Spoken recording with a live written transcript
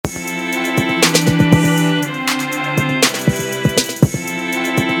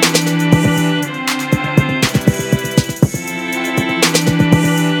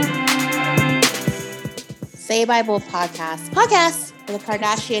Say Bible podcast for the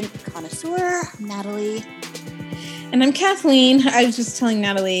Kardashian connoisseur. I'm Natalie. And I'm Kathleen. I was just telling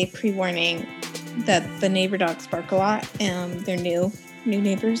Natalie, pre-warning, that the neighbor dogs bark a lot and they're new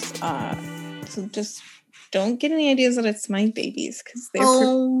neighbors. So just don't get any ideas that it's my babies because they're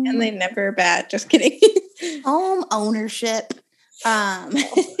and they never bad. Just kidding. Home ownership.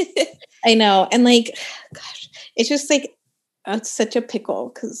 I know. And like, gosh, it's just like, it's such a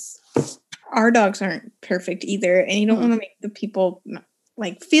pickle because our dogs aren't perfect either. And you don't want to make the people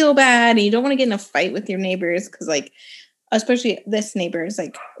like feel bad. And you don't want to get in a fight with your neighbors because like, especially this neighbor is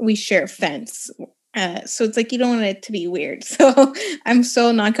like, we share a fence. So it's like, you don't want it to be weird. So I'm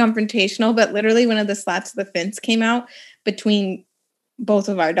so non-confrontational, but literally one of the slats of the fence came out between both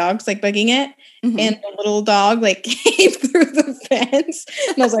of our dogs, like bugging it. And the little dog like came through the fence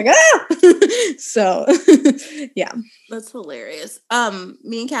and I was like, ah! So yeah. That's hilarious.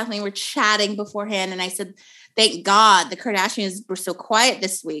 Me and Kathleen were chatting beforehand and I said, thank God the Kardashians were so quiet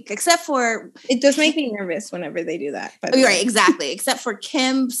this week, except for... It does make me nervous whenever they do that. Oh, right, exactly. Except for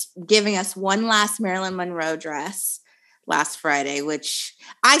Kim's giving us one last Marilyn Monroe dress last Friday, which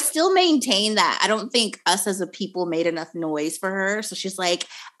I still maintain that I don't think us as a people made enough noise for her. So she's like,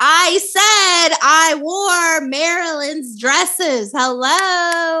 I said I wore Marilyn's dresses.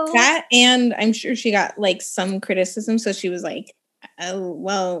 Hello. That, and I'm sure she got like some criticism. So she was like, oh,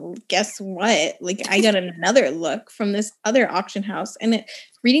 well, guess what? Like, I got another look from this other auction house. And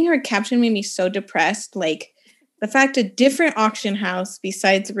reading her caption made me so depressed. Like, the fact a different auction house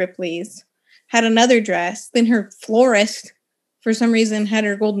besides Ripley's had another dress, then her florist, for some reason, had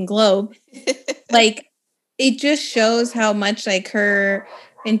her Golden Globe. Like, it just shows how much, like, her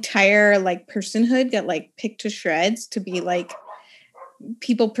entire, like, personhood got, like, picked to shreds to be, like,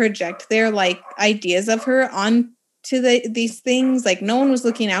 people project their, like, ideas of her on to these things. Like, no one was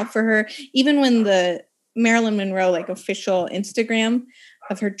looking out for her. Even when the Marilyn Monroe, like, official Instagram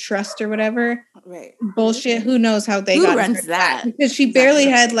of her trust or whatever, right? Bullshit. Who knows how they Who got runs that? Because she barely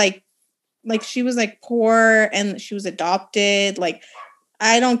had, like, she was, like, poor and she was adopted. Like,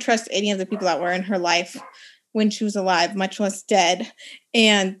 I don't trust any of the people that were in her life when she was alive, much less dead.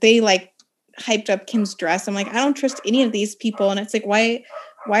 And they, like, hyped up Kim's dress. I'm like, I don't trust any of these people. And it's like, why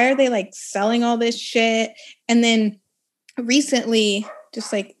are they like selling all this shit? And then recently,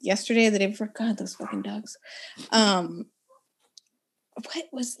 just like yesterday, the day before, God, those fucking dogs. What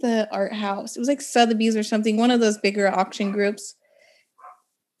was the art house? It was like Sotheby's or something. One of those bigger auction groups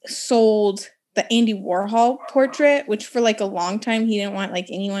sold the Andy Warhol portrait, which for like a long time, he didn't want like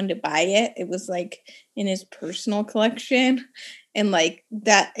anyone to buy it. It was like in his personal collection. And like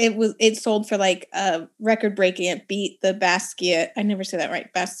that, it sold for like a record breaking. It beat the Basquiat. I never say that right.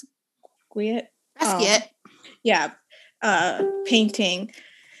 Basquiat. Yeah. Painting,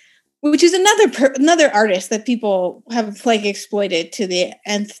 which is another artist that people have like exploited to the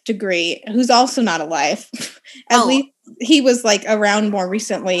nth degree, who's also not alive. At least he was like around more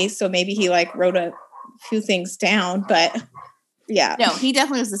recently. So maybe he like wrote a few things down, but yeah. No, he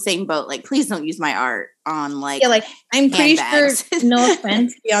definitely was the same boat. Like, please don't use my art on like, like I'm pretty handbags. sure, no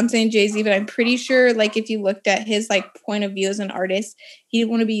offense, Beyonce and Jay-Z, but I'm pretty sure like if you looked at his like point of view as an artist, he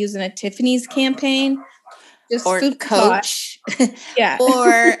didn't want to be using a Tiffany's campaign. Just or Coach. Yeah.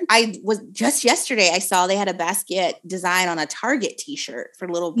 Or I was just yesterday, I saw they had a Basquiat design on a Target t-shirt for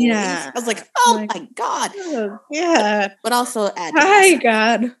little boys. Yeah. I was like, oh my God. Oh, yeah. But also hi,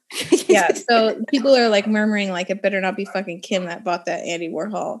 God. Yeah. So people are like murmuring like it better not be fucking Kim that bought that Andy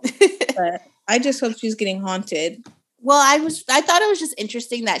Warhol. But I just hope she's getting haunted. Well, I thought it was just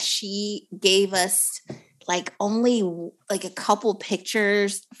interesting that she gave us like only like a couple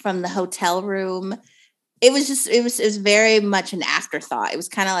pictures from the hotel room. It was very much an afterthought. It was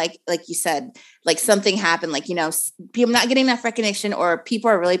kind of like you said, like something happened, like, you know, people not getting enough recognition or people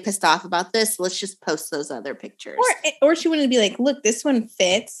are really pissed off about this. Let's just post those other pictures. Or she wouldn't be like, look, this one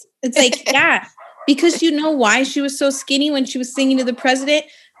fits. It's like, yeah, because you know why she was so skinny when she was singing to the president?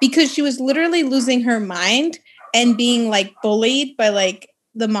 Because she was literally losing her mind and being like bullied by like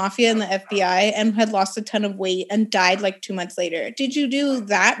the mafia and the FBI and had lost a ton of weight and died like 2 months later. Did you do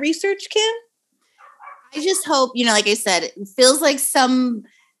that research, Kim? I just hope, you know, like I said, it feels like some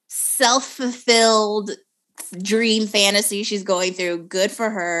self-fulfilled dream fantasy she's going through. Good for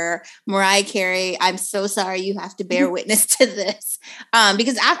her. Mariah Carey, I'm so sorry you have to bear witness to this.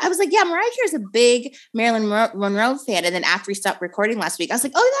 Because I was like, yeah, Mariah Carey's a big Marilyn Monroe fan. And then after we stopped recording last week, I was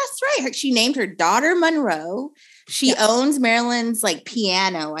like, oh, that's right. She named her daughter Monroe. She owns Marilyn's like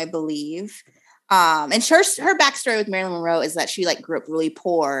piano, I believe. And her backstory with Marilyn Monroe is that she like grew up really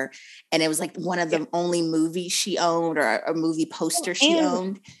poor, and it was like one of the only movies she owned or a movie poster she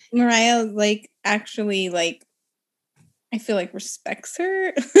owned. Mariah like actually like I feel like respects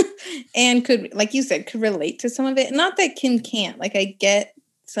her and could, like you said, could relate to some of it. Not that Kim can't. Like, I get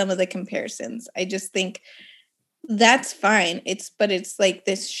some of the comparisons. I just think that's fine. But it's like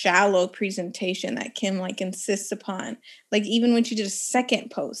this shallow presentation that Kim like insists upon. Like, even when she did a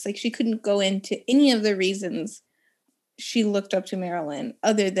second post, like she couldn't go into any of the reasons she looked up to Marilyn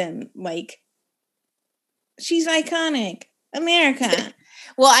other than like, she's iconic, America.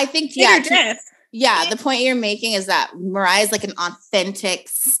 Well, I think, the point you're making is that Mariah's like an authentic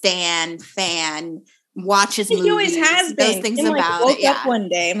stan fan, watches movies, she always has been. Those things and, about woke it. up one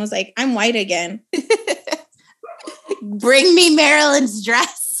day and was like, I'm white again. Bring me Marilyn's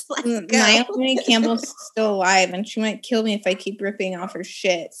dress. Let's go. Naomi Campbell's still alive, and she might kill me if I keep ripping off her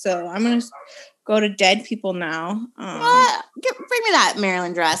shit. So I'm gonna go to dead people now. Bring me that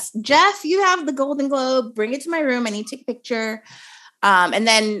Marilyn dress. Jeff, you have the Golden Globe. Bring it to my room. I need to take a picture. And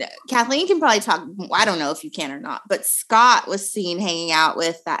then Kathleen can probably talk. I don't know if you can or not, but Scott was seen hanging out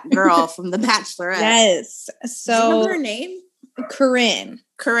with that girl from The Bachelorette. Yes. So, do you remember her name?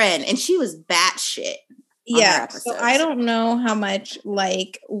 Corinne. And she was batshit. Yeah. So I don't know how much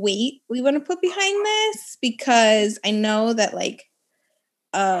like weight we want to put behind this, because I know that like,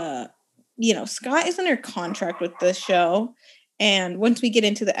 Scott is under contract with the show. And once we get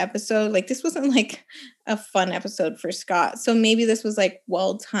into the episode, like this wasn't like a fun episode for Scott. So maybe this was like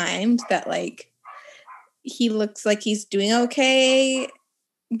well timed that like he looks like he's doing okay.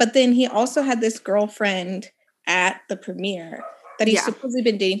 But then he also had this girlfriend at the premiere that he's supposedly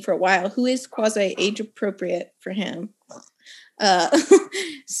been dating for a while, who is quasi age appropriate for him.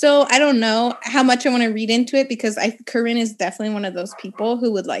 So I don't know how much I want to read into it, because Corinne is definitely one of those people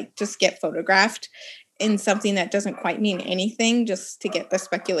who would like just get photographed in something that doesn't quite mean anything just to get the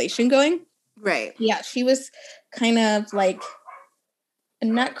speculation going. Right. Yeah, she was kind of like a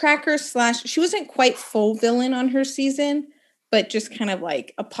nutcracker / she wasn't quite full villain on her season, but just kind of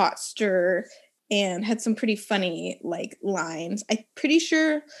like a pot stirrer and had some pretty funny like lines. I'm pretty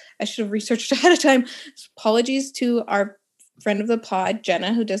sure I should have researched ahead of time. Apologies to our friend of the pod,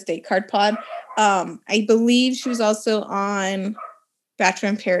 Jenna, who does Date Card Pod. I believe she was also on Bachelor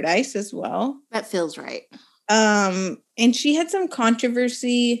in Paradise as well. That feels right. And she had some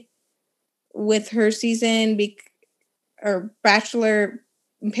controversy with her season or Bachelor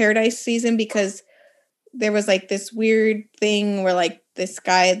in Paradise season, because there was like this weird thing where like this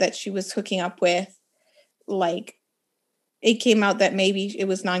guy that she was hooking up with, like it came out that maybe it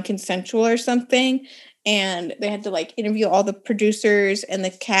was non-consensual or something. And they had to like interview all the producers and the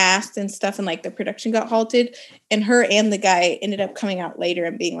cast and stuff. And like the production got halted, and her and the guy ended up coming out later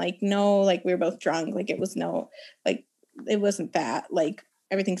and being like, no, like we were both drunk. Like it wasn't that, like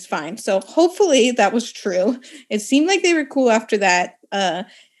everything's fine. So hopefully that was true. It seemed like they were cool after that.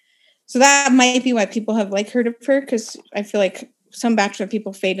 So that might be why people have like heard of her. 'Cause I feel like some Bachelor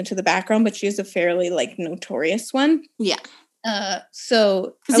people fade into the background, but she is a fairly like notorious one. Yeah.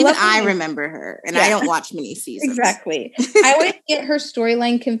 So I remember her, and I don't watch many seasons. Exactly. I always get her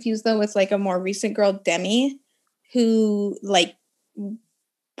storyline confused though with like a more recent girl, Demi, who like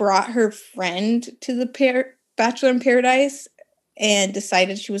brought her friend to the Bachelor in Paradise and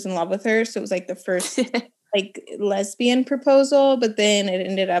decided she was in love with her. So it was like the first like lesbian proposal, but then it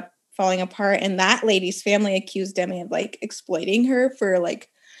ended up falling apart, and that lady's family accused Demi of like exploiting her for like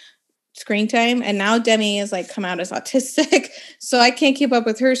screen time, and now Demi is like come out as autistic, so I can't keep up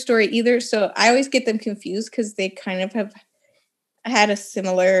with her story either. So I always get them confused because they kind of have had a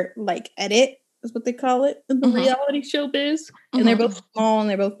similar like edit is what they call it in the reality show biz, and they're both small and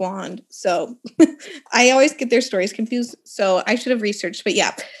they're both blonde, so I always get their stories confused. So I should have researched, but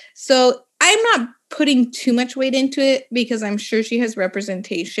yeah, so I'm not putting too much weight into it because I'm sure she has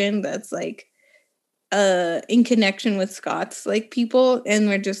representation that's like in connection with Scott's like people, and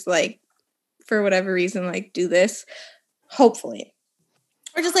we're just like for whatever reason like do this, hopefully,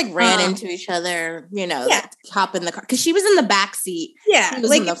 or just like ran into each other, like, hop in the car, because she was in the back seat,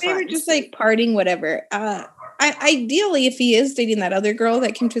 like if they were just like partying, whatever. Ideally, if he is dating that other girl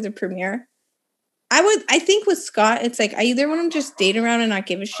that came to the premiere, I think with Scott it's like I either want him to just date around and not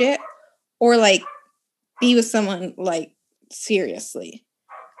give a shit, or like be with someone like seriously,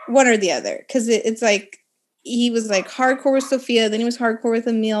 one or the other, because it's like he was like hardcore with Sophia, then he was hardcore with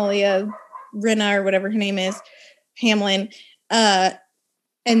Amelia Rina or whatever her name is, Hamlin, and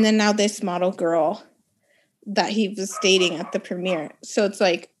then now this model girl that he was dating at the premiere. So it's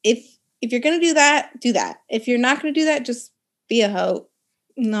like if you're gonna do that, if you're not gonna do that, just be a hoe,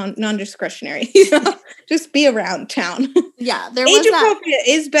 non-discretionary. Just be around town. Yeah, there was age appropriate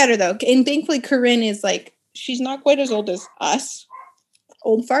is better though, and thankfully Corinne is like, she's not quite as old as us.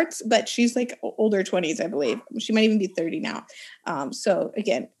 old farts, but she's like older 20s, I believe. She might even be 30 now. So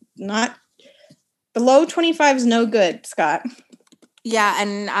again, not below 25 is no good, Scott. Yeah,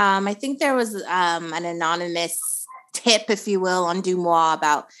 and I think there was an anonymous tip, if you will, on Dumois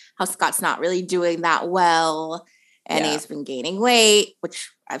about how Scott's not really doing that well, and he's been gaining weight, which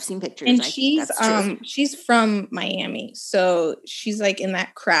I've seen pictures. And she's from Miami, so she's like in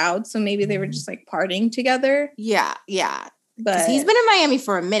that crowd. So maybe they were just like partying together. Yeah. Because But he's been in Miami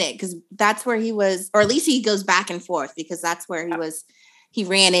for a minute, because that's where he was, or at least he goes back and forth, because that's where he was. He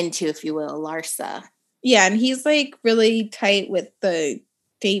ran into, if you will, Larsa. Yeah, and he's like really tight with the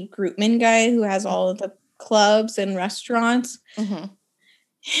Dave Grootman guy who has all of the clubs and restaurants. Mm-hmm.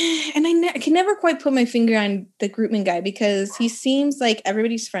 And I can never quite put my finger on the Grootman guy, because he seems like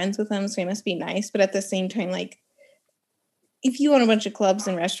everybody's friends with him, so he must be nice. But at the same time, like, if you own a bunch of clubs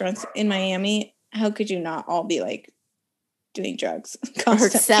and restaurants in Miami, how could you not all be like doing drugs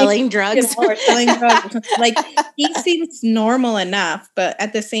constantly? Or selling drugs? Or selling drugs. Like, he seems normal enough, but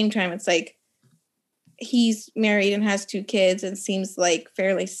at the same time, it's like, he's married and has 2 kids and seems like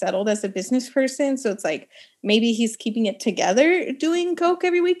fairly settled as a business person. So it's like, maybe he's keeping it together doing coke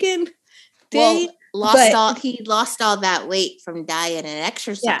every weekend. He lost all that weight from diet and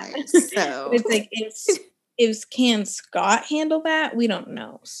exercise. Yeah. So it's like, can Scott handle that? We don't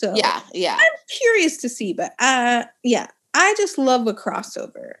know. So yeah. I'm curious to see, but I just love a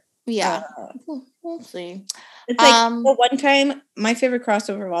crossover. Yeah. We'll see. It's like one time, my favorite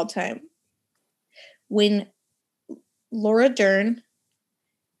crossover of all time, when Laura Dern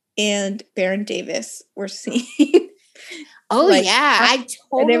and Baron Davis were seen. Oh, like, yeah. I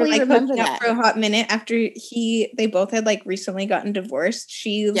totally they were like remember hooking that. Up for a hot minute after they both had like recently gotten divorced.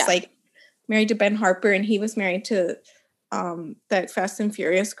 She was like married to Ben Harper, and he was married to that Fast and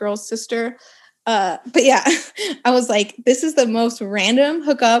Furious girl's sister. But yeah, I was like, this is the most random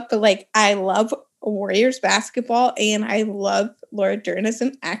hookup, but like, I love Warriors basketball, and I love Laura Dern as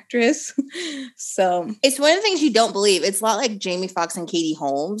an actress. So it's one of the things you don't believe. It's a lot like Jamie Foxx and Katie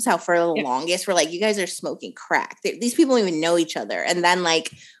Holmes, how for the longest we're like, you guys are smoking crack. These people don't even know each other. And then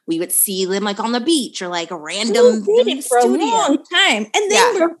like we would see them like on the beach or like a random for a long time, and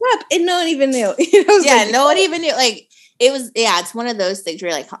then broke up and no one even knew. No one even knew. Like, it was, it's one of those things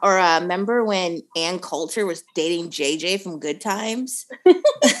where you're like, or remember when Ann Coulter was dating JJ from Good Times?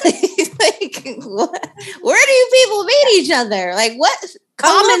 Like, what? Where do you people meet each other? Like, what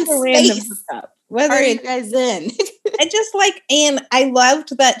common space are you guys in? I just like, and I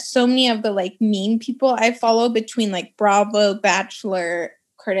loved that so many of the like meme people I follow between like Bravo, Bachelor,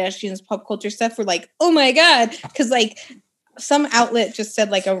 Kardashians, pop culture stuff were like, oh my God. Because like, some outlet just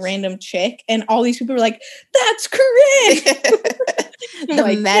said like a random chick, and all these people were like, that's correct. The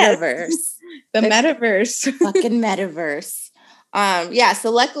like, metaverse. Yes. The metaverse. Fucking metaverse.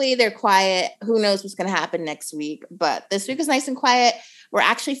 So luckily they're quiet. Who knows what's going to happen next week, but this week was nice and quiet. We're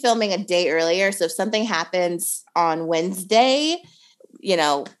actually filming a day earlier, so if something happens on Wednesday,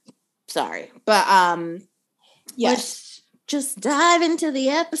 sorry. But let's just dive into the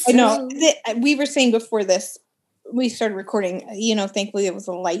episode. I know. We were saying before this, we started recording, thankfully it was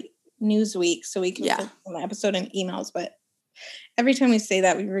a light news week, so we can focus on the episode and emails, but every time we say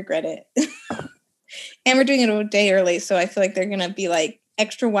that, we regret it. And we're doing it a day early, so I feel like they're going to be like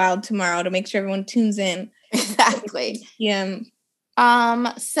extra wild tomorrow to make sure everyone tunes in. Exactly. Yeah.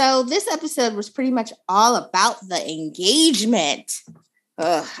 So this episode was pretty much all about the engagement.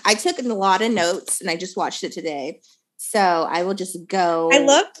 I took a lot of notes, and I just watched it today. So I will just go. I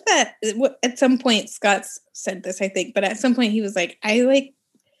loved that at some point Scott said this, I think, but at some point he was like, I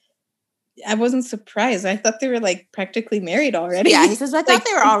wasn't surprised. I thought they were like practically married already. Yeah, he says, I thought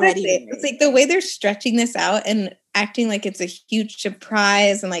they were already married. It's like the way they're stretching this out and acting like it's a huge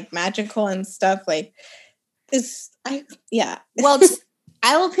surprise and like magical and stuff. Like, Well,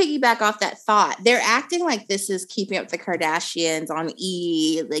 I will piggyback off that thought. They're acting like this is Keeping Up with the Kardashians on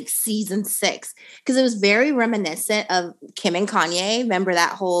like season 6, because it was very reminiscent of Kim and Kanye. Remember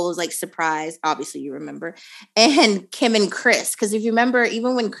that whole like surprise? Obviously, you remember. And Kim and Chris, because if you remember,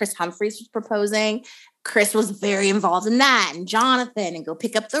 even when Chris Humphries was proposing, Chris was very involved in that, and Jonathan, and go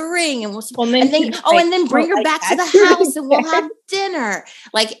pick up the ring, and then bring her back to the house, and we'll have dinner.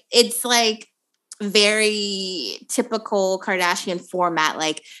 Like, it's like very typical Kardashian format.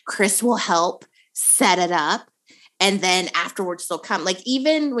 Like, Chris will help set it up, and then afterwards they'll come. Like,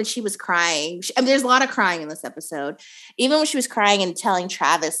 even when she was crying, there's a lot of crying in this episode. Even when she was crying and telling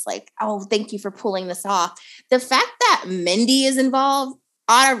Travis, like, oh, thank you for pulling this off. The fact that Mindy is involved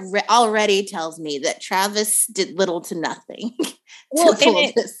already tells me that Travis did little to nothing to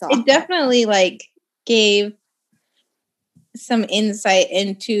pull this off. It definitely like gave some insight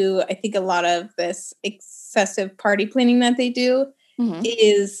into, I think, a lot of this excessive party planning that they do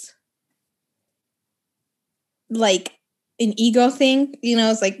is like an ego thing. You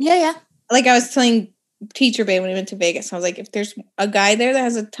know, it's like, yeah. Like I was telling Teacher Bay when we went to Vegas, I was like, if there's a guy there that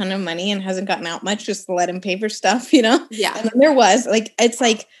has a ton of money and hasn't gotten out much, just let him pay for stuff, you know? Yeah. And then there was, like, it's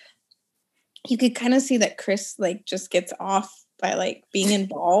like, you could kind of see that Chris, like, just gets off by, like, being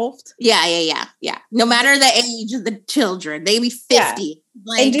involved. Yeah. No matter the age of the children, they be 50. Yeah.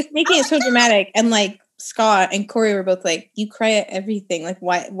 Like, and just making it so dramatic. And, like, Scott and Corey were both like, you cry at everything. Like,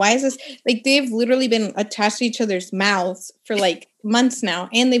 why is this? Like, they've literally been attached to each other's mouths for, like, months now.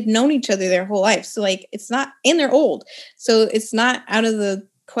 And they've known each other their whole life. So, like, it's not, and they're old. So it's not out of the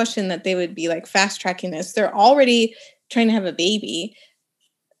question that they would be, like, fast tracking this. They're already trying to have a baby.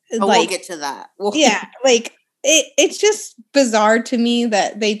 Like, we'll get to that. Yeah, like, it's just bizarre to me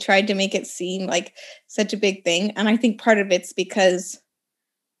that they tried to make it seem like such a big thing. And I think part of it's because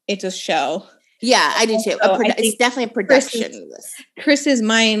it's a show. Yeah, I do too. It's definitely a production. Chris's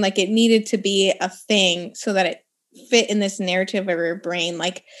mind, like, it needed to be a thing so that it fit in this narrative of her brain.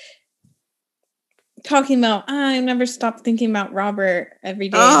 Like, talking about, I never stopped thinking about Robert every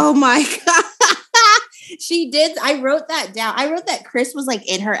day. Oh my God. She did. I wrote that down. I wrote that Chris was, like,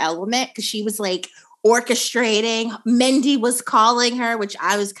 in her element because she was, like, orchestrating. Mindy was calling her, which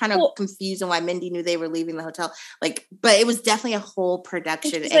I was kind of confused on why Mindy knew they were leaving the hotel. Like, but it was definitely a whole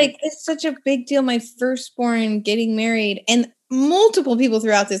production. It's like, it's such a big deal. My firstborn getting married. And multiple people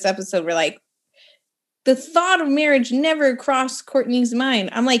throughout this episode were like, the thought of marriage never crossed Kourtney's mind.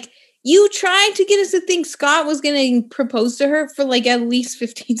 I'm like, you tried to get us to think Scott was going to propose to her for, like, at least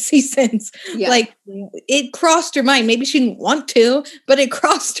 15 seasons. Yeah. Like, it crossed her mind. Maybe she didn't want to, but it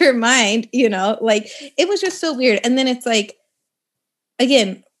crossed her mind, you know? Like, it was just so weird. And then it's like,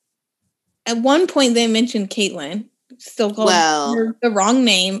 again, at one point they mentioned Caitlyn, still called her the wrong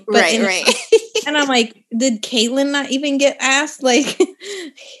name. But right. And I'm like, did Caitlyn not even get asked? Like...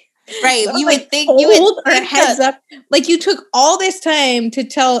 Right, so, you like, would think you would think heads up. Like, you took all this time to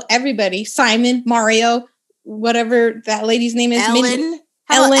tell everybody, Simon, Mario, whatever that lady's name is, Ellen,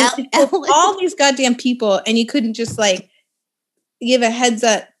 all these goddamn people, and you couldn't just, like, give a heads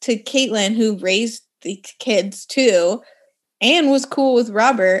up to Caitlyn, who raised the kids too, and was cool with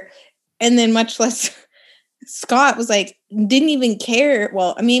Robert, and then much less Scott was like, didn't even care.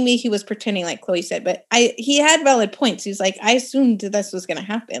 Well, I mean, maybe he was pretending, like Chloe said, but he had valid points. He was like, I assumed this was going to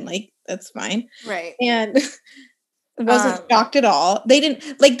happen. Like, that's fine. Right. And wasn't shocked at all. They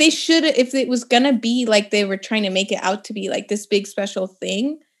didn't, like, they should, if it was going to be like they were trying to make it out to be like this big special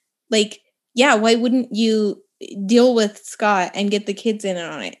thing, like, yeah, why wouldn't you deal with Scott and get the kids in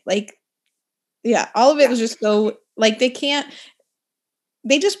on it? Like, yeah, all of it was just so, like, they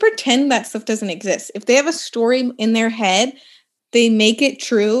just pretend that stuff doesn't exist. If they have a story in their head, they make it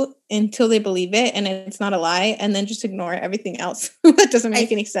true until they believe it and it's not a lie, and then just ignore everything else that doesn't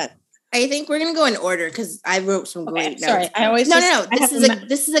make any sense. I think we're gonna go in order because I wrote some great notes. Sorry, I always no.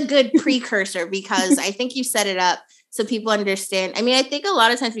 This is a good precursor because I think you set it up so people understand. I mean, I think a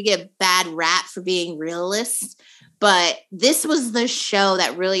lot of times we get a bad rap for being realist, but this was the show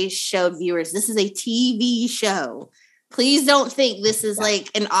that really showed viewers this is a TV show. Please don't think this is like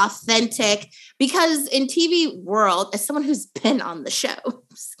an authentic, because in TV world, as someone who's been on the show,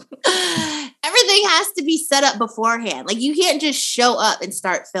 everything has to be set up beforehand. Like, you can't just show up and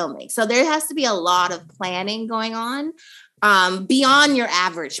start filming. So there has to be a lot of planning going on beyond your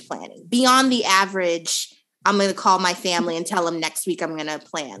average planning, beyond the average. I'm going to call my family and tell them next week I'm going to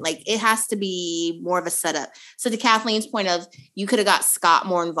plan. Like, it has to be more of a setup. So to Kathleen's point of, you could have got Scott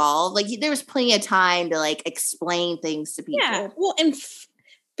more involved. Like, there was plenty of time to, like, explain things to people. Yeah. Well, and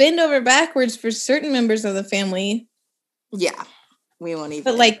bend over backwards for certain members of the family. Yeah. We won't even.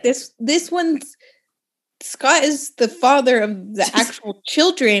 But, like, this one's, Scott is the father of the actual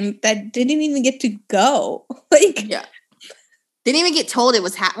children that didn't even get to go. Like, yeah. Didn't even get told it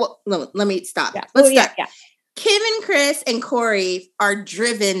was well, let me stop. Yeah. Let's start. Yeah. Kim and Chris and Corey are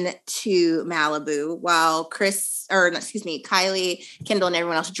driven to Malibu while Kylie, Kendall, and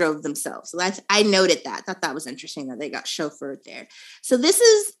everyone else drove themselves. So I noted that. I thought that was interesting that they got chauffeured there. So this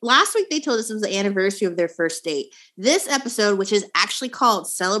is, last week they told us it was the anniversary of their first date. This episode, which is actually called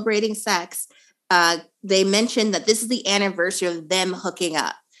Celebrating Sex, they mentioned that this is the anniversary of them hooking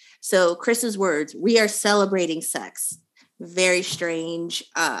up. So Chris's words, we are celebrating sex. Very strange,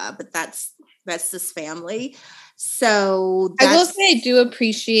 but that's this family. So I will say I do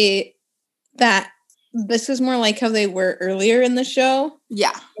appreciate that this is more like how they were earlier in the show.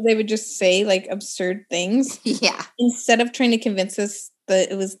 Yeah. They would just say, like, absurd things. Yeah. Instead of trying to convince us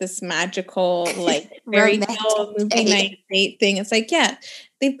it was this magical, like, fairy tale movie night date thing. It's like, yeah,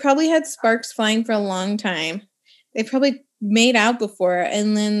 they've probably had sparks flying for a long time. They probably made out before,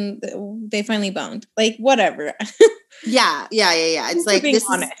 and then they finally boned. Like, whatever. Yeah. It's like,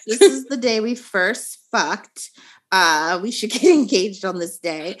 this is the day we first fucked. We should get engaged on this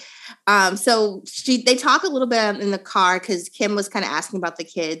day. So they talk a little bit in the car because Kim was kind of asking about the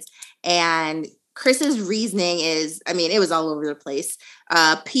kids, and Chris's reasoning is, I mean, it was all over the place.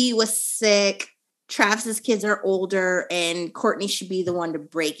 P was sick. Travis's kids are older, and Kourtney should be the one to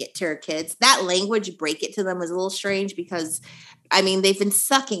break it to her kids. That language, break it to them, was a little strange because, I mean, they've been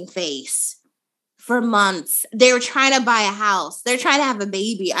sucking face for months. They were trying to buy a house. They're trying to have a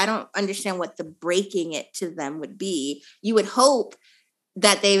baby. I don't understand what the breaking it to them would be. You would hope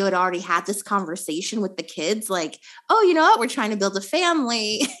that they would already have this conversation with the kids. Like, oh, you know what? We're trying to build a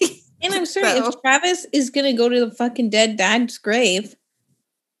family. And I'm sorry, if Travis is going to go to the fucking dead dad's grave,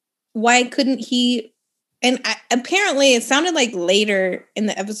 why couldn't he? And apparently it sounded like later in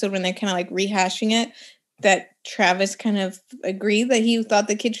the episode when they're kind of like rehashing it, that Travis kind of agreed that he thought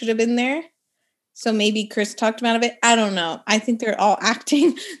the kid should have been there. So maybe Chris talked him out of it. I don't know. I think they're all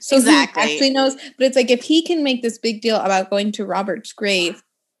acting. So exactly. He actually knows. But it's like, if he can make this big deal about going to Robert's grave,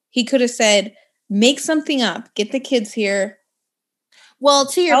 he could have said, make something up. Get the kids here. Well,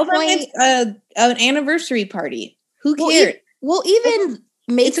 to your point, it's an anniversary party. Who cares? Even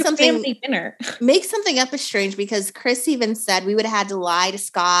make something family dinner. Make something up is strange because Chris even said we would have had to lie to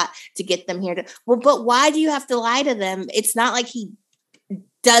Scott to get them here. But why do you have to lie to them? It's not like he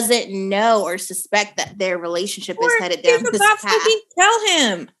doesn't know or suspect that their relationship is headed down this path. Tell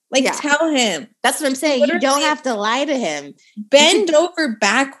him. Tell him. That's what I'm saying. You don't have to lie to him. Bend over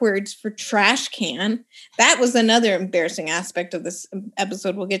backwards for trash can. That was another embarrassing aspect of this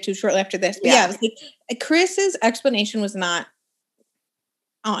episode we'll get to shortly after this. But yeah, it was like, Chris's explanation was not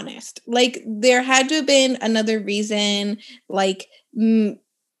honest. Like, there had to have been another reason. Like,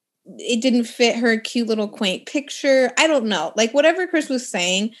 it didn't fit her cute little quaint picture. I don't know. Like, whatever Chris was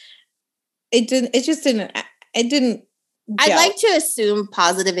saying, it didn't I'd like to assume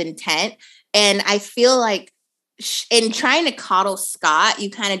positive intent. And I feel like in trying to coddle Scott, you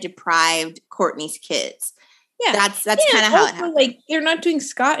kind of deprived Kourtney's kids. Yeah. That's kind of how it happened. Like, they're not doing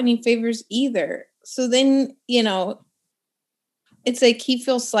Scott any favors either. So then, it's like he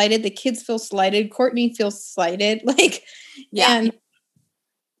feels slighted. The kids feel slighted. Kourtney feels slighted. Like, yeah. And,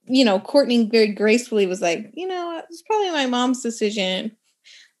 Kourtney very gracefully was like, it's probably my mom's decision.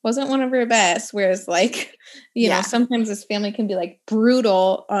 Wasn't one of her best. Whereas, like, sometimes this family can be like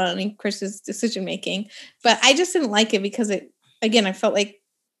brutal on Chris's decision making. But I just didn't like it because I felt like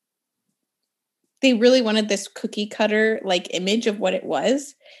they really wanted this cookie cutter like image of what it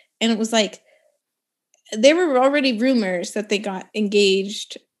was. And it was like, there were already rumors that they got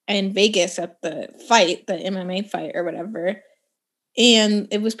engaged in Vegas at the fight, the MMA fight or whatever. And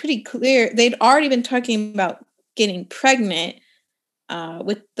it was pretty clear. They'd already been talking about getting pregnant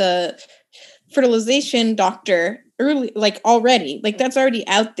with the fertilization doctor early, like already, like that's already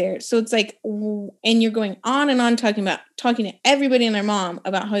out there. So it's like, and you're going on and on talking to everybody and their mom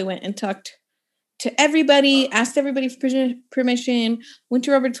about how he went and talked to everybody, asked everybody for permission, went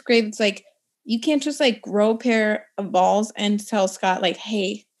to Robert's grave. It's like, you can't just like grow a pair of balls and tell Scott like,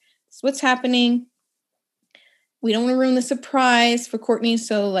 hey, this is what's happening. We don't want to ruin the surprise for Kourtney.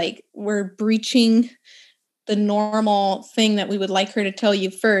 So like, we're breaching the normal thing that we would like her to tell you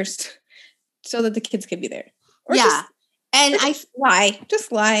first so that the kids could be there. Or just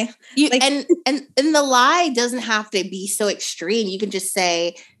lie. And the lie doesn't have to be so extreme. You can just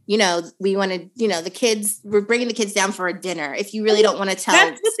say, we want to, the kids, we're bringing the kids down for a dinner. If you really don't want to tell.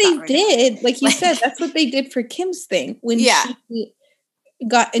 That's what they did. Like you said, that's what they did for Kim's thing. When she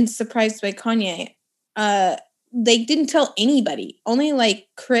got surprised by Kanye. They didn't tell anybody. Only like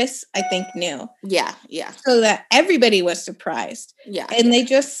Chris, I think, knew. Yeah. So that everybody was surprised. Yeah. And they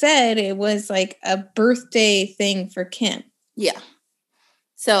just said it was like a birthday thing for Kim. Yeah.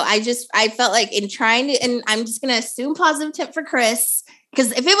 So I felt like in trying to, and I'm just going to assume positive tip for Chris.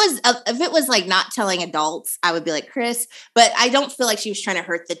 Because if it was like not telling adults, I would be like, Chris, but I don't feel like she was trying to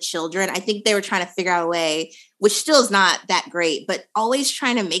hurt the children. I think they were trying to figure out a way, which still is not that great, but always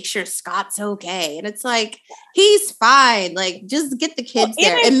trying to make sure Scott's okay. And it's like, he's fine. Like, just get the kids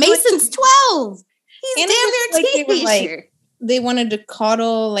there. And Mason's 12. He's damn near a teenager. They wanted to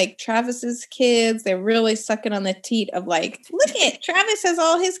coddle like Travis's kids. They're really sucking on the teat of like, look at Travis has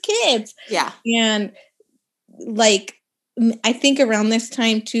all his kids. Yeah. And like, I think around this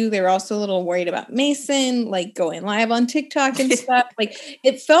time too, they were also a little worried about Mason, like going live on TikTok and stuff. Like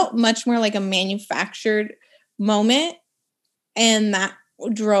it felt much more like a manufactured moment. And that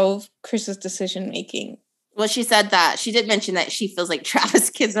drove Chris's decision making. Well, she said that she did mention that she feels like Travis'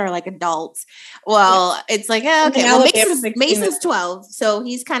 kids are like adults. Well, it's like, okay, well, Mason's 12, so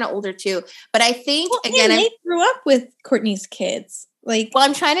he's kind of older too. But I think they grew up with Kourtney's kids. Like, well,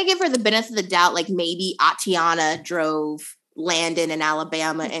 I'm trying to give her the benefit of the doubt. Like maybe Atiana drove Landon in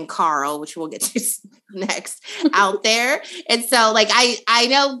Alabama and Carl, which we'll get to next, out there. And so like I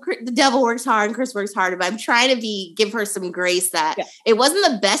know the devil works hard and Chris works hard, but I'm trying to give her some grace that it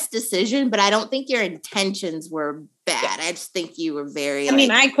wasn't the best decision, but I don't think your intentions were bad. I just think you were very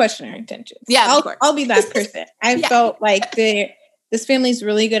I question her intentions. Yeah, I'll be that person. I felt like this family's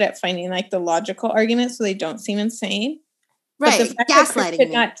really good at finding like the logical arguments so they don't seem insane. Right,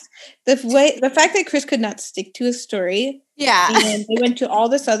 gaslighting. The fact that Chris could not stick to his story. Yeah. And they went to all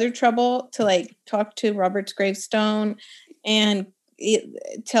this other trouble to like talk to Robert's gravestone and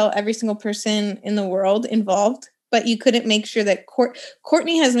tell every single person in the world involved. But you couldn't make sure that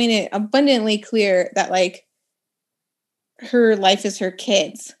Kourtney has made it abundantly clear that like her life is her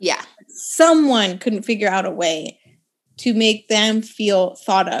kids. Yeah. Someone couldn't figure out a way to make them feel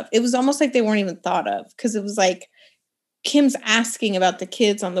thought of. It was almost like they weren't even thought of because it was like, Kim's asking about the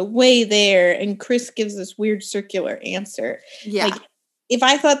kids on the way there, and Chris gives this weird circular answer. Yeah. Like, if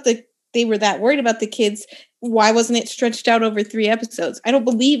I thought that they were that worried about the kids, why wasn't it stretched out over 3 episodes? I don't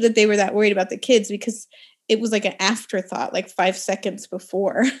believe that they were that worried about the kids because it was like an afterthought, like 5 seconds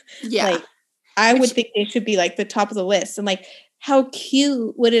before. Yeah. Like, I would think they should be like the top of the list. And like, how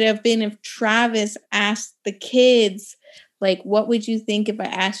cute would it have been if Travis asked the kids, like, what would you think if I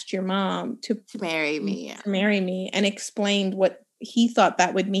asked your mom to marry me? Yeah. To marry me, and explained what he thought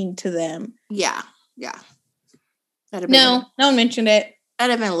that would mean to them. Yeah. Yeah. No one mentioned it. That'd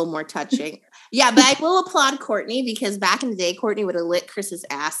have been a little more touching. Yeah, but I will applaud Kourtney because back in the day, Kourtney would have lit Chris's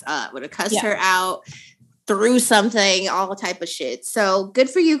ass up, would have cussed her out, threw something, all type of shit. So good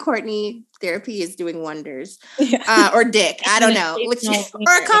for you, Kourtney. Therapy is doing wonders. Yeah. Or dick. I don't know.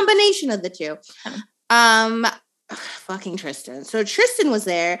 Or a combination of the two. Fucking Tristan. So Tristan was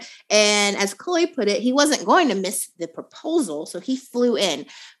there, and as Chloe put it, he wasn't going to miss the proposal, so he flew in.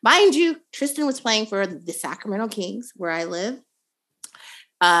 Mind you, Tristan was playing for the Sacramento Kings, where I live.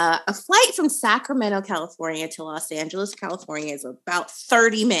 A flight from Sacramento, California to Los Angeles, California is about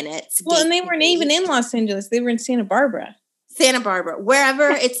 30 minutes. Well, and they weren't even in Los Angeles. They were in Santa Barbara, wherever.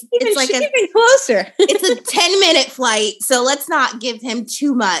 It's like even closer. It's a 10-minute flight, so let's not give him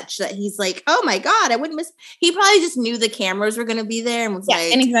too much that he's like, oh my God, I wouldn't miss. He probably just knew the cameras were going to be there and was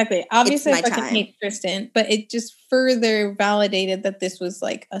like, and exactly. Obviously, I fucking hate Tristan, but it just further validated that this was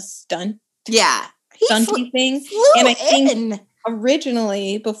like a stunt. Yeah. Stunty thing. And I think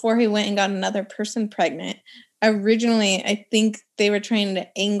originally, before he went and got another person pregnant, I think they were trying to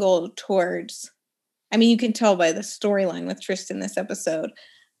angle towards, I mean, you can tell by the storyline with Tristan this episode,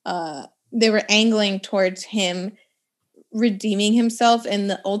 they were angling towards him redeeming himself, and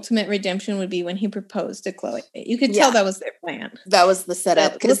the ultimate redemption would be when he proposed to Chloe. You could tell that was their plan. That was the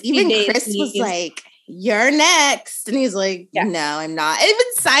setup, because even Chris was like, you're next. And he's like, no, I'm not. And even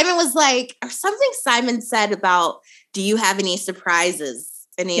Simon was like, or something Simon said about, do you have any surprises?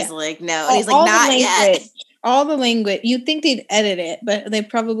 And he's like, no. And he's like, not yet. All the language. You'd think they'd edit it, but they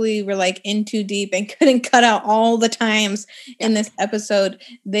probably were like in too deep and couldn't cut out all the times in this episode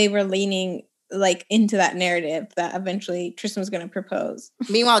they were leaning like into that narrative that eventually Tristan was going to propose.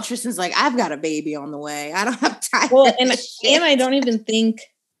 Meanwhile, Tristan's like, I've got a baby on the way. I don't have time. Well, and I don't even think,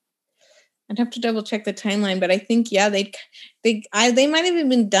 I'd have to double check the timeline, but I think, they might have even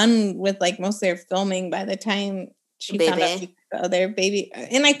been done with like most of their filming by the time she found out their baby.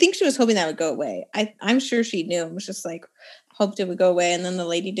 And I think she was hoping that would go away. I'm sure she knew. It was just like, hoped it would go away. And then the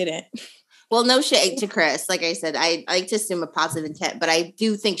lady didn't. Well, no shade to Chris. Like I said, I like to assume a positive intent, but I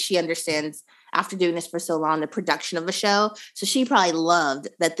do think she understands after doing this for so long, the production of a show. So she probably loved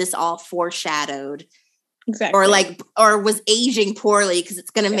that this all foreshadowed or was aging poorly because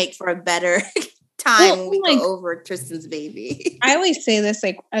it's going to make for a better time when we go over Tristan's baby. I always say this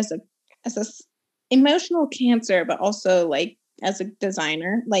like as a emotional cancer, but also like as a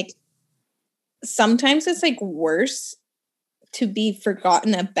designer, like sometimes it's like worse to be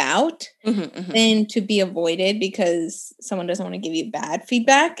forgotten about than to be avoided because someone doesn't want to give you bad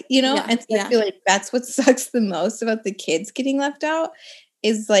feedback, you know? And so I feel like that's what sucks the most about the kids getting left out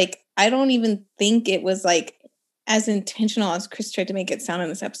is like, I don't even think it was like as intentional as Chris tried to make it sound in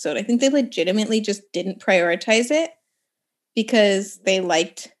this episode. I think they legitimately just didn't prioritize it because they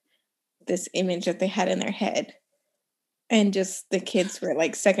liked this image that they had in their head. And just the kids were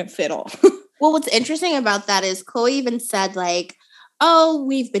like second fiddle. Well, what's interesting about that is Chloe even said like, oh,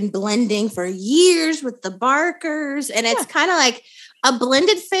 we've been blending for years with the Barkers. And it's kind of like a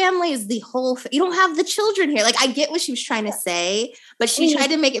blended family is the whole, you don't have the children here. Like, I get what she was trying to say, but she tried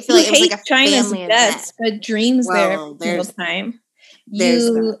to make it feel like it was like a China's family guts, event. but dreams there all the time.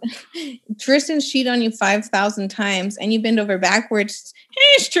 Tristan cheated on you 5,000 times and you bend over backwards. Hey,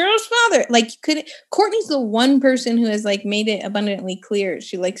 it's Charles' father. Like, Kourtney's the one person who has like made it abundantly clear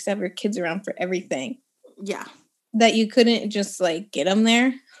she likes to have her kids around for everything. Yeah. That you couldn't just like get them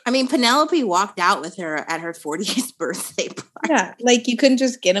there. I mean, Penelope walked out with her at her 40th birthday party. Yeah, like you couldn't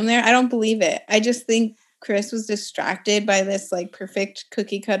just get them there. I don't believe it. I just think Kris was distracted by this like perfect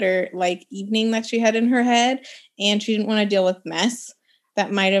cookie cutter like evening that she had in her head, and she didn't want to deal with mess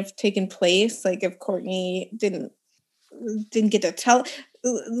that might have taken place. Like if Kourtney didn't get to tell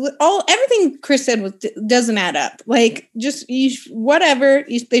everything Kris said doesn't add up. Like just they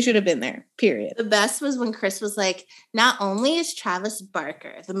should have been there. Period. The best was when Kris was like, not only is Travis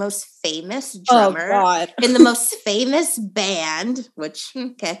Barker the most famous drummer in the most famous band, which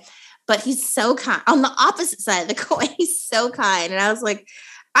okay, but he's so kind. On the opposite side of the coin, he's so kind. And I was like,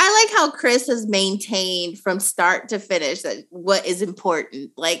 I like how Kris has maintained from start to finish that what is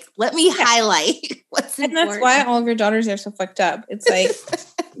important. Like, let me highlight what's important. And that's why all of your daughters are so fucked up. It's like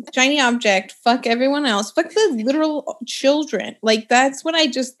shiny object, fuck everyone else, fuck the literal children. Like, that's what I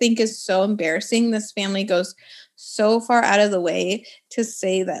just think is so embarrassing. This family goes so far out of the way to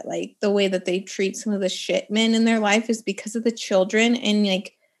say that, like, the way that they treat some of the shit men in their life is because of the children, and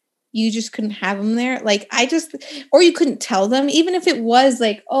like, you just couldn't have them there. Like, or you couldn't tell them, even if it was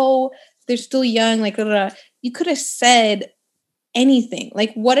like, oh, they're still young, like, blah, blah, blah. You could have said anything.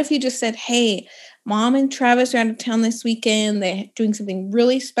 Like, what if you just said, hey, Mom and Travis are out of town this weekend. They're doing something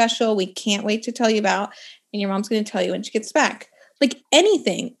really special. We can't wait to tell you about. And your mom's going to tell you when she gets back. Like,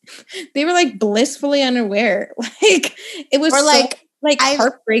 anything. They were like blissfully unaware. Like, it was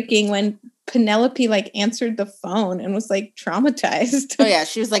heartbreaking when Penelope like answered the phone and was like traumatized. Oh yeah,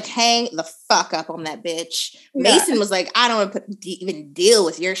 she was like, hang the fuck up on that bitch. Yeah. Mason was like, I don't want to even deal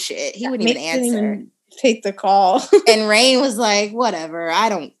with your shit. He wouldn't even answer. Take the call. And Rain was like, whatever. I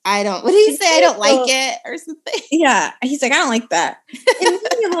don't what did he say? I don't like it or something. Yeah. He's like, I don't like that.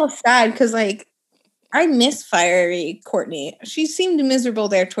 It made me a little sad because like I miss fiery Kourtney. She seemed miserable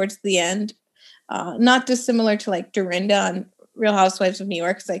there towards the end. Not dissimilar to like Dorinda on Real Housewives of New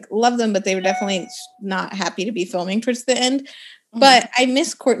York. It's like, love them, but they were definitely not happy to be filming towards the end. Mm-hmm. But I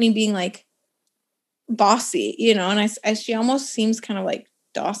miss Kourtney being like bossy, you know, and she almost seems kind of like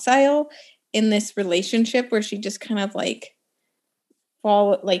docile in this relationship where she just kind of like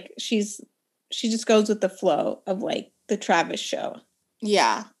she just goes with the flow of like the Travis show.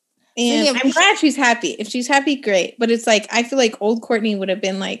 Yeah. And I'm glad she's happy. If she's happy, great. But it's like, I feel like old Kourtney would have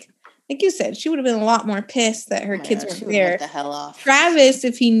been like you said, she would have been a lot more pissed that her kids weren't there. The hell off. Travis,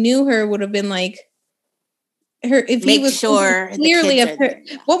 if he knew her, would have been like her. If Make he was sure clearly of her,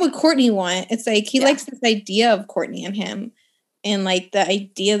 what would Kourtney want? It's like he likes this idea of Kourtney and him, and like the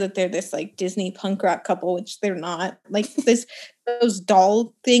idea that they're this like Disney punk rock couple, which they're not. Like those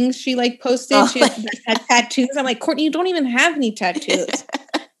doll things she like posted. She had tattoos. I'm like, Kourtney, you don't even have any tattoos.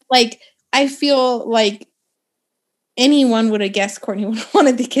 Like, I feel like anyone would have guessed Kourtney would have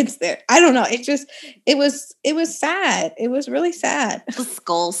wanted the kids there. I don't know. It was sad. It was really sad. The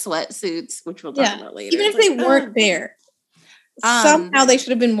skull sweatsuits, which we'll talk about later. Even if they weren't there, somehow they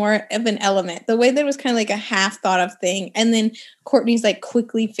should have been more of an element. The way that it was kind of like a half thought of thing. And then Kourtney's like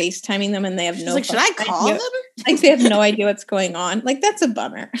quickly FaceTiming them and they have should I call them? Like they have no idea what's going on. Like that's a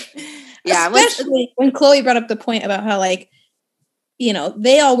bummer. Yeah. Especially when Khloe brought up the point about how like, you know,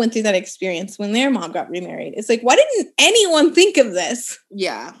 they all went through that experience when their mom got remarried. It's like, why didn't anyone think of this?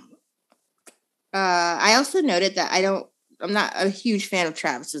 Yeah. I also noted that I'm not a huge fan of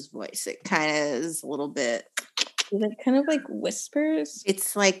Travis's voice. It kind of is a little bit. Is it kind of like whispers?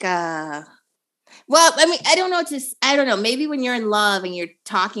 It's like, well, I mean, I don't know. Maybe when you're in love and you're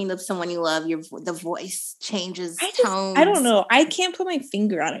talking to someone you love, the voice changes tones. I don't know. I can't put my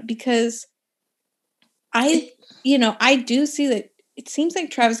finger on it because I do see that. It seems like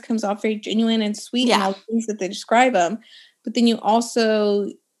Travis comes off very genuine and sweet and all the things that they describe him. But then you also,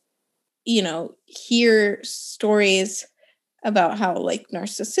 you know, hear stories about how like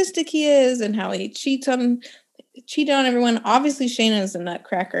narcissistic he is and how he cheated on everyone. Obviously, Shayna is a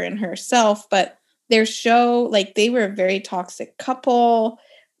nutcracker in herself, but their show, like they were a very toxic couple,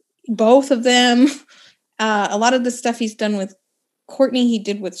 both of them. A lot of the stuff he's done with Kourtney, he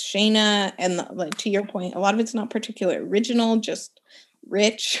did with Shayna, and like to your point, a lot of it's not particularly original, just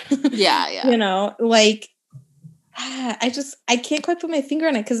rich. Yeah. You know, like I can't quite put my finger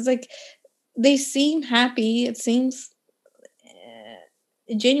on it because like they seem happy. It seems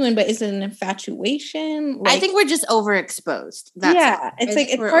genuine, but is it an infatuation? I think we're just overexposed. It's like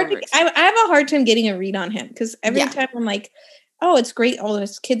it's hard to. I have a hard time getting a read on him because every time I'm like, oh, it's great. All of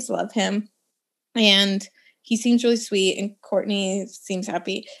his kids love him, and he seems really sweet, and Kourtney seems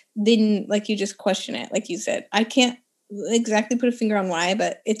happy. Then, like, you just question it, like you said. I can't exactly put a finger on why,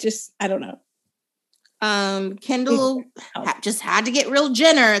 but it just, I don't know. Kendall just had to get real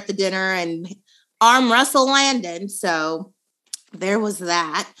Jenner at the dinner and arm Russell Landon, so there was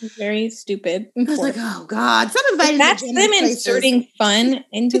that. Very stupid. I was like, oh God, stop inviting if that's them inserting fun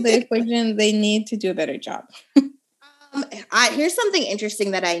into the equation. They need to do a better job. Here's something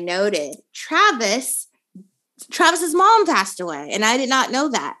interesting that I noted. Travis's mom passed away, and I did not know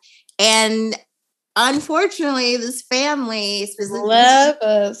that. And unfortunately, this family love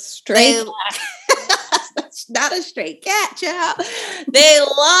a stray not a stray cat, child. They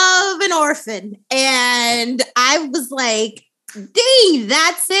love an orphan. And I was like, dang,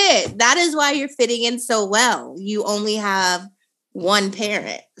 that's it. That is why you're fitting in so well. You only have one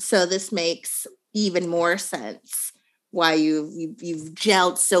parent. So this makes even more sense why you've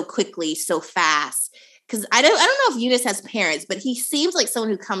gelled so quickly, so fast. Because I don't know if Eunice has parents, but he seems like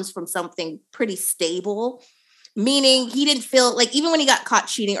someone who comes from something pretty stable. Meaning he didn't feel like, even when he got caught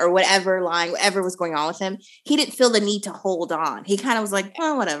cheating or whatever, lying, whatever was going on with him, he didn't feel the need to hold on. He kind of was like,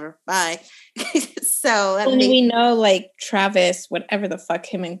 oh, whatever, bye. So we know, like, Travis, whatever the fuck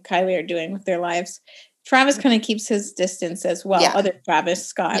him and Kylie are doing with their lives, Travis kind of keeps his distance as well. Yeah. Other Travis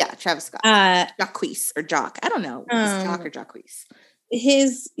Scott. Yeah, Travis Scott. Jacquees or Jock. I don't know. Jock or Jacquees.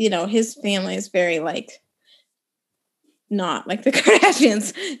 His family is very, like, not like the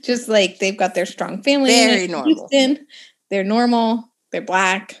Kardashians, just like they've got their strong family. Very normal. Houston. They're normal. They're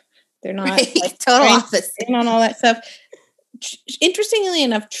black. They're not like total opposite on all that stuff. Interestingly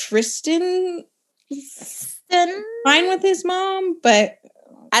enough, Tristan fine with his mom, but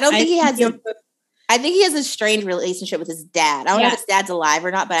I don't think he has. I think he has a strange relationship with his dad. I don't know if his dad's alive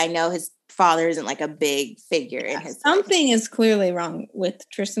or not, but I know his father isn't like a big figure in his something life. Is clearly wrong with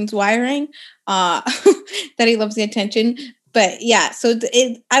Tristan's wiring, that he loves the attention. But yeah, so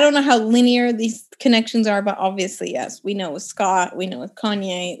I don't know how linear these connections are, but obviously, yes, we know with Scott, we know with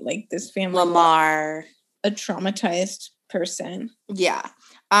Kanye, like this family. Lamar. A traumatized person. Yeah.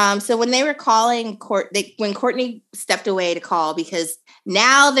 So when they were calling when Kourtney stepped away to call, because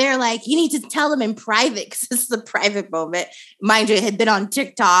now they're like, you need to tell them in private, because this is a private moment. Mind you, it had been on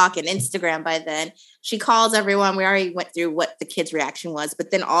TikTok and Instagram by then. She calls everyone. We already went through what the kids' reaction was,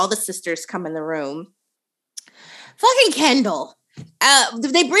 but then all the sisters come in the room. Fucking Kendall.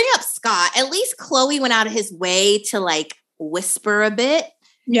 They bring up Scott. At least Chloe went out of his way to like whisper a bit.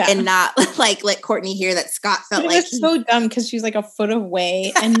 Yeah. And not like let Kourtney hear that Scott felt like it's so dumb because she's like a foot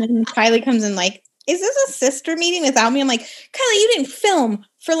away. And then Kylie comes in like, is this a sister meeting without me? I'm like, Kylie, you didn't film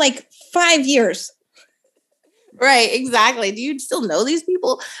for like 5 years. Right, exactly. Do you still know these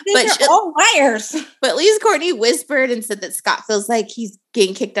people? They're all liars. But at least Kourtney whispered and said that Scott feels like he's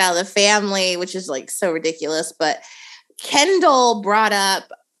getting kicked out of the family, which is like so ridiculous. But Kendall brought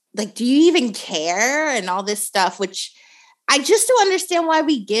up, like, do you even care? And all this stuff, which I just don't understand why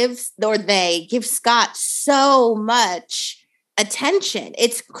they give Scott so much attention.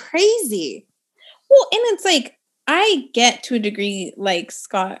 It's crazy. Well, and it's like, I get to a degree, like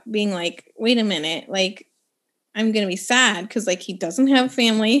Scott being like, wait a minute, like, I'm going to be sad because like he doesn't have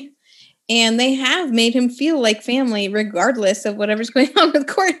family and they have made him feel like family regardless of whatever's going on with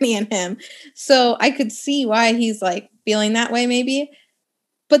Kourtney and him. So I could see why he's like feeling that way maybe.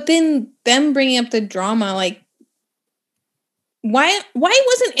 But then them bringing up the drama, like, why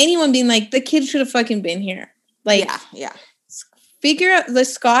wasn't anyone being like, the kid should have fucking been here? Like, yeah. Figure out the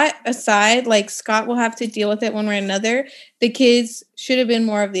Scott aside, like Scott will have to deal with it one way or another. The kids should have been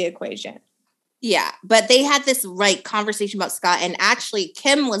more of the equation. Yeah, but they had this conversation about Scott, and actually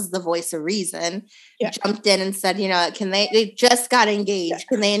Kim was the voice of reason. Yeah. Jumped in and said, they just got engaged. Yeah.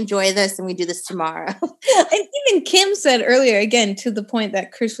 Can they enjoy this and we do this tomorrow? Well, and even Kim said earlier, again, to the point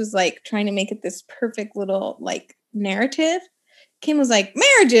that Chris was like trying to make it this perfect little like narrative. Kim was like,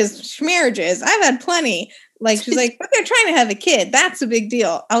 marriages. I've had plenty. Like, she's like, but they're trying to have a kid. That's a big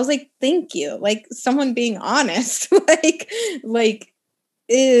deal. I was like, thank you. Like, someone being honest. That's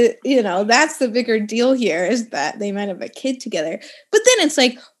the bigger deal here is that they might have a kid together. But then it's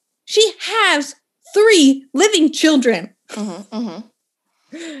like, she has 3 living children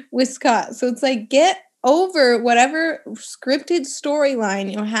with Scott. So it's like, get over whatever scripted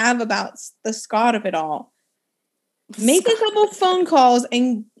storyline you have about the Scott of it all. Make a couple phone calls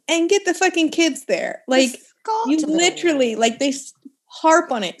and get the fucking kids there. Like, you literally, like, they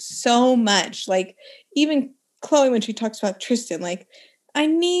harp on it so much. Like, even Chloe, when she talks about Tristan, like, I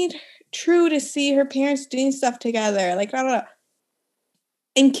need True to see her parents doing stuff together. Like, I don't know.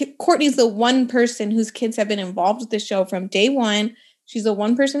 And Kourtney's the one person whose kids have been involved with the show from day one. She's the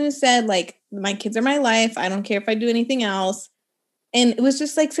one person who said, like, my kids are my life. I don't care if I do anything else. And it was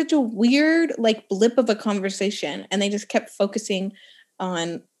just like such a weird, like, blip of a conversation. And they just kept focusing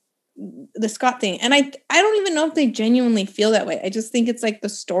on the Scott thing. And I don't even know if they genuinely feel that way. I just think it's like the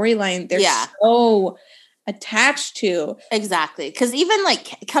storyline they're so attached to. Exactly. Because even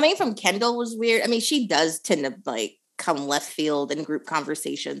like coming from Kendall was weird. I mean, she does tend to like come left field in group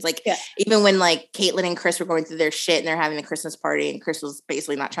conversations. Like even when like Caitlyn and Chris were going through their shit and they're having a Christmas party and Chris was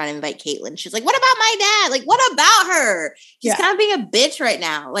basically not trying to invite Caitlyn. She's like, what about my dad? Like, what about her? She's kind of being a bitch right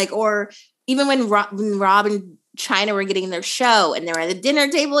now. Like, or even when Rob and China were getting their show and they were at the dinner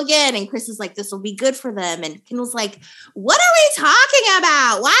table again and Chris is like, this will be good for them. And Kendall's like, what are we talking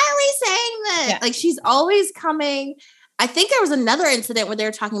about? Why are we saying this? Yeah. Like she's always coming. I think there was another incident where they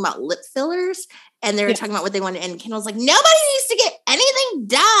were talking about lip fillers and they were talking about what they wanted. And Kendall's like, nobody needs to get anything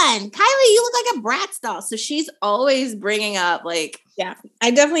done. Kylie, you look like a Bratz doll. So she's always bringing up like, I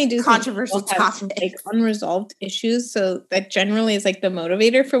definitely do controversial topics, like unresolved issues. So that generally is like the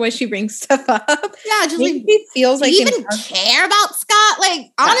motivator for why she brings stuff up. Yeah, just like she feels like even care about Scott.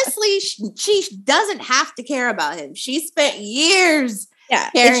 Like honestly, she doesn't have to care about him. She spent years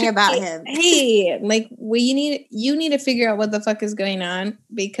caring about him. Hey, like you need to figure out what the fuck is going on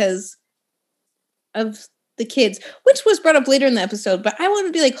because of the kids, which was brought up later in the episode. But I want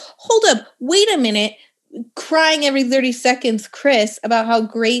to be like, hold up, wait a minute. Crying every 30 seconds, Chris, about how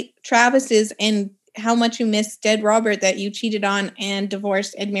great Travis is and how much you miss dead Robert that you cheated on and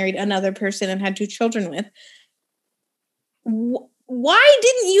divorced and married another person and had 2 children with. Why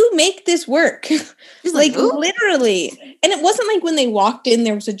didn't you make this work? Like literally. And it wasn't like when they walked in,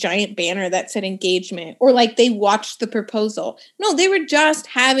 there was a giant banner that said engagement or like they watched the proposal. No, they were just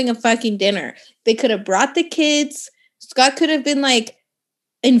having a fucking dinner. They could have brought the kids. Scott could have been like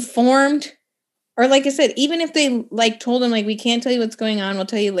informed. Or like I said, even if they like told him like, we can't tell you what's going on, we'll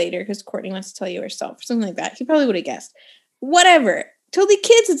tell you later because Kourtney wants to tell you herself or something like that. He probably would have guessed. Whatever. Tell the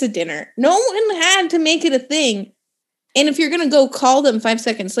kids it's a dinner. No one had to make it a thing. And if you're going to go call them 5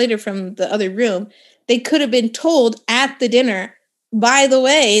 seconds later from the other room, they could have been told at the dinner, by the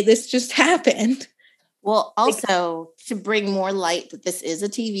way, this just happened. Well, also to bring more light that this is a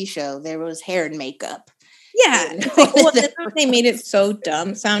TV show, there was hair and makeup. Yeah. Well, they made it so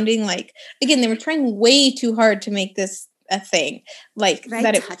dumb sounding like, again, they were trying way too hard to make this a thing. Like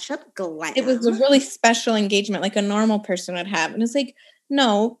that it was a really special engagement like a normal person would have. And it's like,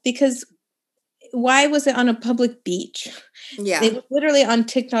 no, because why was it on a public beach? Yeah. It was literally on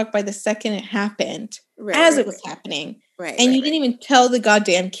TikTok by the second it happened, it was happening. Right. And you didn't even tell the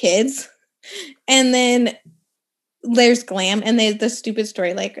goddamn kids. And then there's glam and the stupid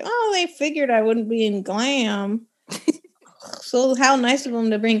story like, oh, they figured I wouldn't be in glam. So how nice of them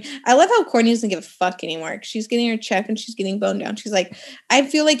to bring. I love how Kourtney doesn't give a fuck anymore. She's getting her check and she's getting boned down. She's like, I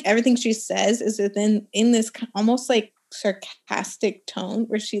feel like everything she says is in this almost like sarcastic tone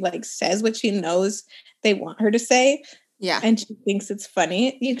where she like says what she knows they want her to say. Yeah. And she thinks it's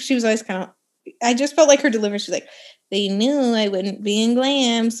funny. She was always kind of, I just felt like her delivery. She's like, they knew I wouldn't be in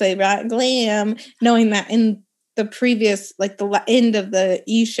glam, so they brought glam, knowing that in the previous, like the end of the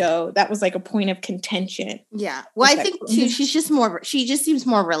E show, that was like a point of contention. Yeah. Well, I think too, she just seems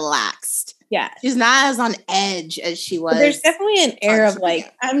more relaxed. Yeah. She's not as on edge as she was. But there's definitely an air of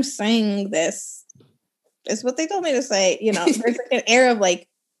like, I'm saying this. It's what they told me to say. You know, there's like an air of like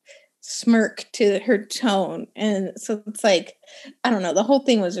smirk to her tone. And so it's like, I don't know. The whole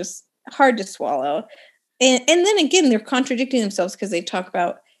thing was just hard to swallow. And then again, they're contradicting themselves because they talk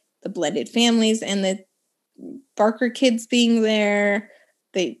about the blended families and the Barker kids being there.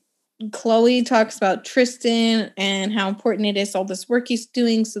 Chloe talks about Tristan and how important it is all this work he's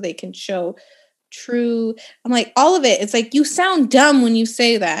doing so they can show True. I'm like, all of it. It's like, you sound dumb when you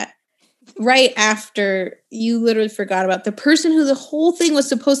say that right after you literally forgot about the person who the whole thing was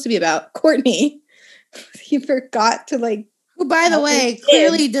supposed to be about, Kourtney. You forgot to like, who, by the way,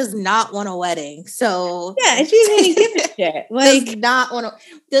 clearly does not want a wedding. So yeah, she doesn't even give a shit. Like,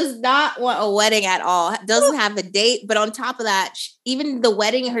 does not want a wedding at all. Doesn't have a date. But on top of that, even the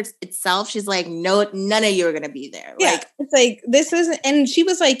wedding itself, she's like, no, none of you are gonna be there. Yeah, like, it's like this isn't. And she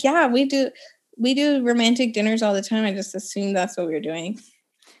was like, yeah, we do romantic dinners all the time. I just assumed that's what we were doing.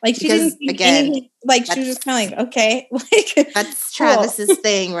 Like she didn't again, like she was just kind of like, okay, like that's cool. Travis's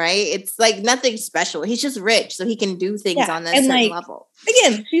thing, right? It's like nothing special. He's just rich, so he can do things on this certain level.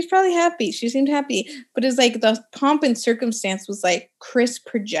 Again, she's probably happy. She seemed happy, but it's like the pomp and circumstance was like Chris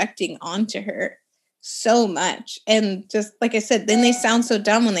projecting onto her. so much. And just like I said, then they sound so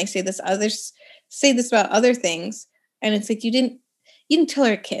dumb when they say this about other things. And it's like, you didn't tell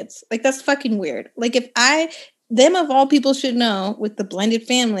our kids. Like, that's fucking weird. Like, if them of all people should know, with the blended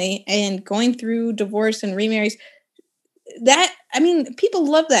family and going through divorce and remarries, that, I mean, people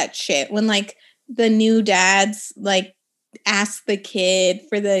love that shit when like the new dads like ask the kid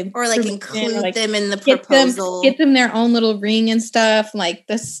for the, or like include them in the proposal, get them their own little ring and stuff. Like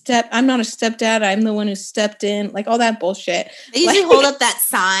I'm not a stepdad, I'm the one who stepped in, like all that bullshit. They usually hold up that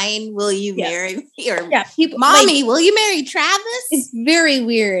sign, will you marry me? Or people, mommy, like, will you marry Travis? It's very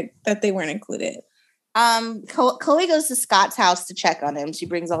weird that they weren't included. Chloe goes to Scott's house to check on him. She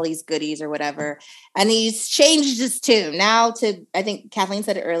brings all these goodies or whatever, and he's changed his tune now to, I think Kathleen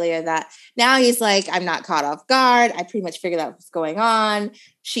said it earlier, that now he's like, I'm not caught off guard, I pretty much figured out what's going on.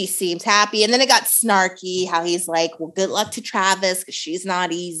 She seems happy. And then it got snarky how he's like, well, good luck to Travis because she's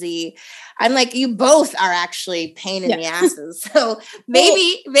not easy. I'm like, you both are actually pain in the asses. So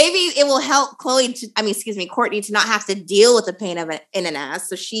maybe it will help Kourtney to not have to deal with the pain of it in an ass,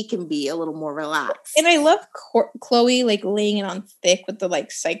 so she can be a little more relaxed. And I love Chloe like laying it on thick with the like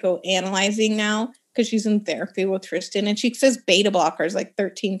psychoanalyzing now, because she's in therapy with Tristan, and she says beta blockers like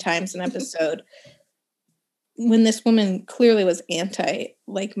 13 times an episode. When this woman clearly was anti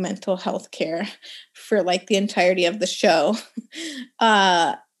like mental health care for like the entirety of the show.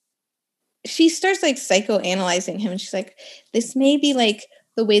 She starts like psychoanalyzing him, and she's like, this may be like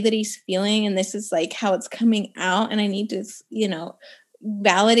the way that he's feeling, and this is like how it's coming out, and I need to,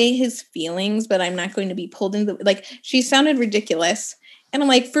 validate his feelings, but I'm not going to be pulled into, like, she sounded ridiculous. And I'm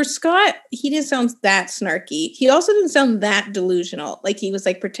like, for Scott, he didn't sound that snarky. He also didn't sound that delusional. Like, he was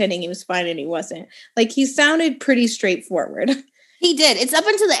like pretending he was fine and he wasn't. Like, he sounded pretty straightforward. He did. It's up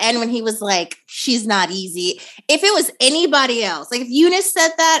until the end when he was like, she's not easy. If it was anybody else, like if Eunice said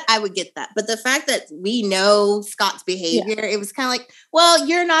that, I would get that. But the fact that we know Scott's behavior, it was kind of like, well,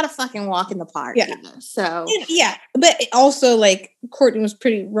 you're not a fucking walk in the park. Yeah. So. Yeah. But also, like, Kourtney was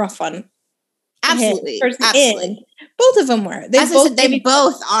pretty rough on Absolutely. Both of them were. They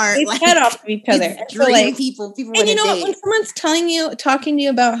both aren't. They fed off of each other. So like, people and you know what? When someone's talking to you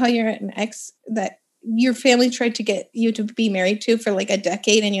about how you're an ex that your family tried to get you to be married to for like a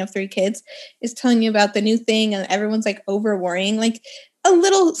decade and you have 3 kids, is telling you about the new thing, and everyone's like over worrying, like a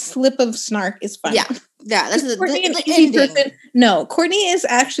little slip of snark is fine. Yeah. That's Kourtney an easy person. No, Kourtney is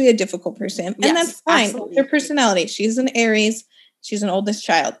actually a difficult person, and that's fine. Absolutely. Their personality. She's an Aries. She's an oldest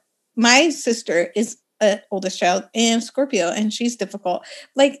child. My sister is an oldest child and Scorpio, and she's difficult.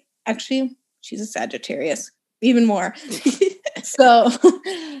 Like, actually, she's a Sagittarius, even more. So,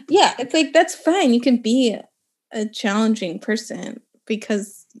 yeah, it's like, that's fine. You can be a challenging person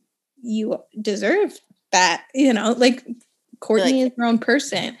because you deserve that, like Kourtney is her own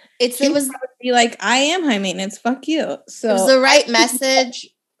person. It was be like, I am high maintenance. Fuck you. So it was the right message.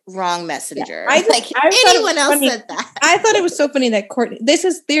 Wrong messenger. Yeah. Anyone else said that. I thought it was so funny that Kourtney, this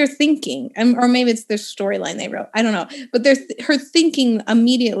is their thinking, or maybe it's their storyline they wrote. I don't know. But her thinking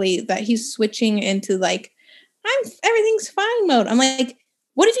immediately that he's switching into like, everything's fine mode. I'm like,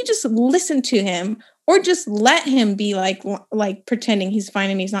 what if you just listen to him, or just let him be like pretending he's fine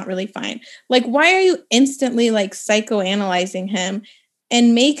and he's not really fine? Like, why are you instantly like psychoanalyzing him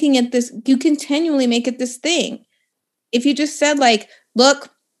and making it this, you continually make it this thing? If you just said like, look,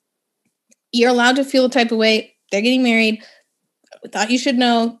 you're allowed to feel a type of way. They're getting married. I thought you should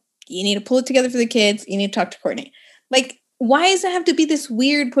know. You need to pull it together for the kids. You need to talk to Kourtney. Like, why does it have to be this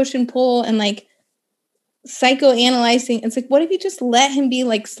weird push and pull and like psychoanalyzing? It's like, what if you just let him be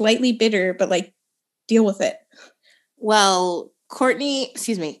like slightly bitter, but like deal with it? Well, Chloe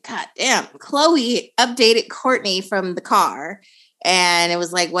updated Kourtney from the car. And it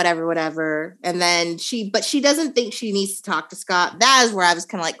was like, whatever. And then she doesn't think she needs to talk to Scott. That is where I was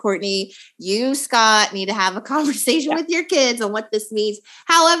kind of like, Kourtney, you, Scott, need to have a conversation with your kids on what this means.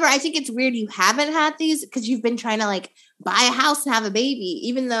 However, I think it's weird you haven't had these because you've been trying to like buy a house and have a baby,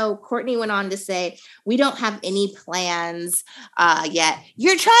 even though Kourtney went on to say, we don't have any plans yet.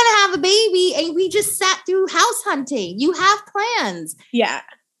 You're trying to have a baby and we just sat through house hunting. You have plans. Yeah.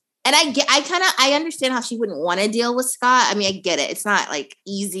 And I understand how she wouldn't want to deal with Scott. I mean, I get it. It's not like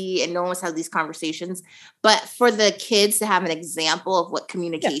easy and no one wants to have these conversations. But for the kids to have an example of what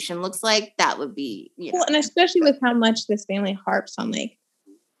communication looks like, that would be, Well, and especially with how much this family harps on like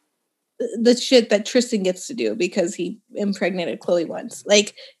the shit that Tristan gets to do because he impregnated Chloe once.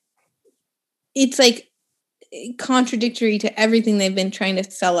 Like, it's like contradictory to everything they've been trying to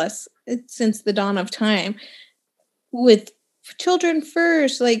sell us since the dawn of time with children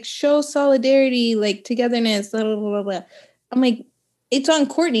first, like show solidarity, like togetherness, blah, blah, blah, blah. I'm like, it's on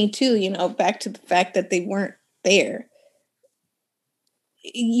Kourtney too, back to the fact that they weren't there.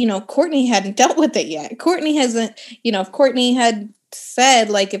 Kourtney hadn't dealt with it yet. Kourtney hasn't, if Kourtney had said,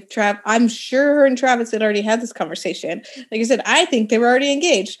 like, I'm sure her and Travis had already had this conversation. Like I said, I think they were already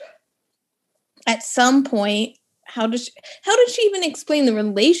engaged. At some point, how did she even explain the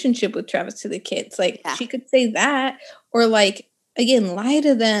relationship with Travis to the kids? Like, she could say that, or like, again, lie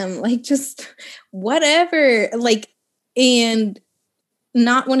to them, like, just whatever, like, and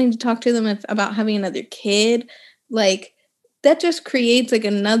not wanting to talk to them about having another kid, like, that just creates like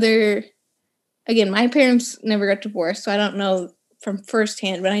another, again, my parents never got divorced, so I don't know from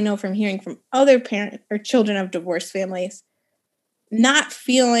firsthand, but I know from hearing from other parents or children of divorced families, not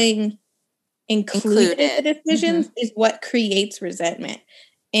feeling included in the decisions is what creates resentment.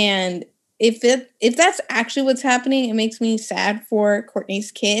 And if that's actually what's happening, it makes me sad for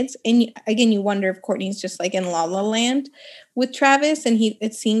Kourtney's kids. And again, you wonder if Kourtney's just like in La La Land with Travis, and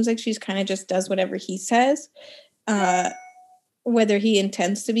it seems like she's kind of just does whatever he says. Whether he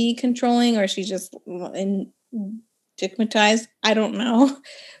intends to be controlling or she's just stigmatized, I don't know.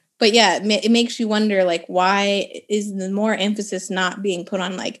 But yeah, it makes you wonder, like, why is the more emphasis not being put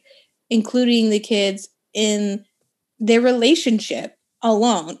on, like, including the kids in their relationship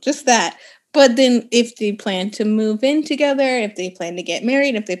alone, just that. But then if they plan to move in together, if they plan to get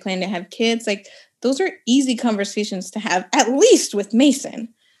married, if they plan to have kids, like, those are easy conversations to have, at least with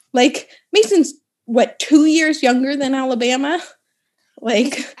Mason. Like, Mason's 2 years younger than Alabama?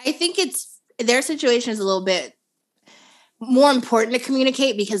 Like, I think their situation is a little bit more important to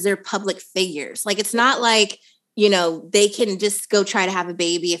communicate because they're public figures. Like, it's not like, they can just go try to have a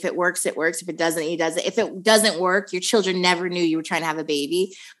baby. If it works, it works. If it doesn't, it doesn't. If it doesn't work, your children never knew you were trying to have a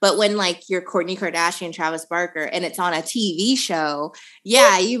baby. But when, like, you're Kourtney Kardashian, Travis Barker, and it's on a TV show,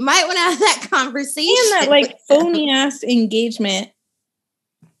 yeah, you might want to have that conversation. And that, like, phony ass engagement,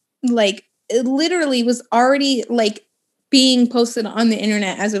 like, it literally was already, like, being posted on the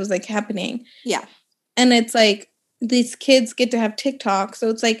internet as it was, like, happening. Yeah. And it's like, these kids get to have TikTok. So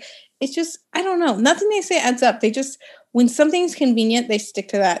it's like, it's just, I don't know. Nothing they say adds up. They just, when something's convenient, they stick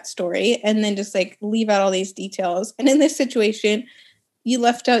to that story and then just, like, leave out all these details. And in this situation, you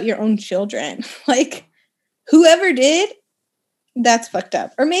left out your own children. Like, whoever did, that's fucked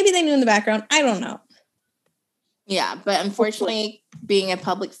up. Or maybe they knew in the background. I don't know. Yeah, but unfortunately, being a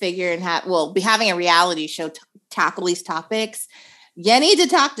public figure and having a reality show tackle these topics, you need to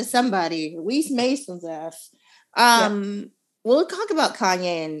talk to somebody. At least Mason's ass. We'll talk about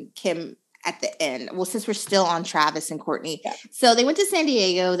Kanye and Kim at the end. Well, since we're still on Travis and Kourtney. Yeah. So they went to San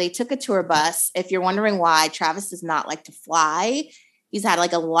Diego. They took a tour bus. If you're wondering why, Travis does not like to fly. He's had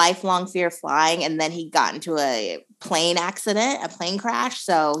like a lifelong fear of flying. And then he got into a plane crash.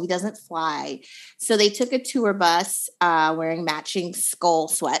 So he doesn't fly. So they took a tour bus wearing matching skull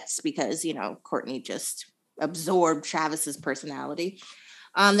sweats because, Kourtney just absorbed Travis's personality.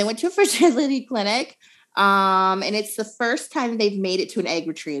 They went to a fertility clinic. And it's the first time they've made it to an egg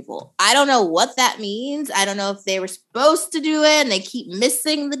retrieval. I don't know what that means. I don't know if they were supposed to do it and they keep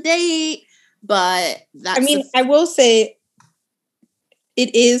missing the date, but I will say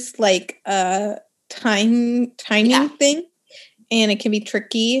it is like a timing thing, and it can be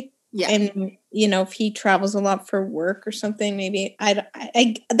tricky. Yeah. And, if he travels a lot for work or something, maybe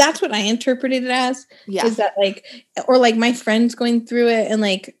I that's what I interpreted it as. Yeah. Is that like, or like my friend's going through it and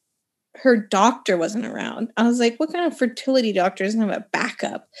like, her doctor wasn't around. I was like, what kind of fertility doctor doesn't have a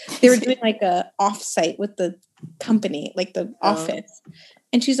backup? They were doing like a offsite with the company, like the office.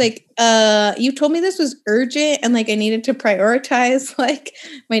 And she's like, you told me this was urgent and like I needed to prioritize, like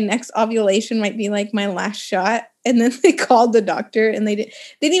my next ovulation might be like my last shot. And then they called the doctor and they didn't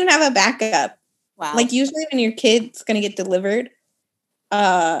even have a backup. Wow. Like usually when your kid's going to get delivered,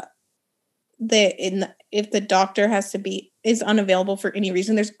 if the doctor is unavailable for any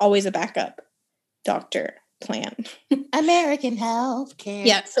reason, there's always a backup doctor plan. American healthcare.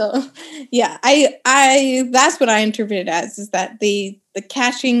 Yeah. So yeah, I that's what I interpreted as, is that the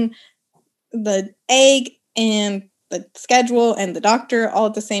catching the egg and the schedule and the doctor all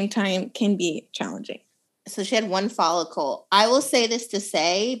at the same time can be challenging. So she had one follicle. I will say this to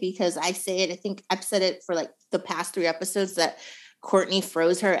say, because I say it, I think I've said it for like the past 3 episodes, that Kourtney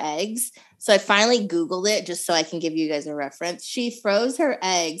froze her eggs. So I finally Googled it just so I can give you guys a reference. She froze her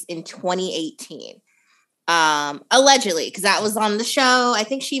eggs in 2018. Allegedly, because that was on the show. I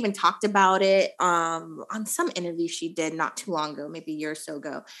think she even talked about it on some interview she did not too long ago, maybe a year or so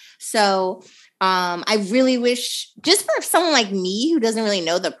ago. So I really wish, just for someone like me who doesn't really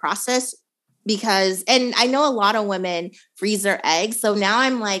know the process, and I know a lot of women freeze their eggs. So now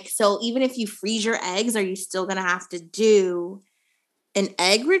I'm like, so even if you freeze your eggs, are you still going to have to do an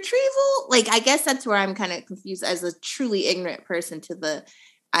egg retrieval? Like, I guess that's where I'm kind of confused as a truly ignorant person to the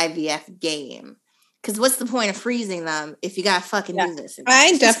IVF game. Because what's the point of freezing them if you gotta fucking do this?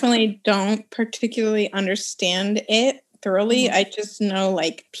 I definitely don't particularly understand it thoroughly. I just know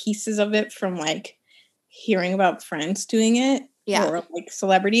like pieces of it from like hearing about friends doing it or like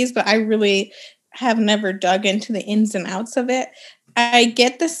celebrities, but I really have never dug into the ins and outs of it. I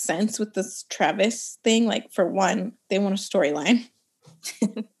get the sense with this Travis thing, like for one, they want a storyline.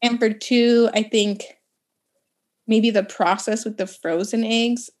 And for two, I think maybe the process with the frozen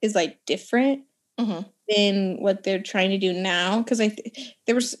eggs is like different than what they're trying to do now. Because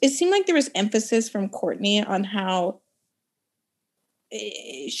it seemed like there was emphasis from Kourtney on how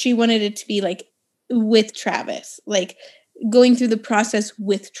she wanted it to be like with Travis, like going through the process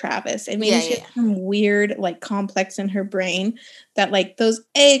with Travis. And maybe she had some weird like complex in her brain that like those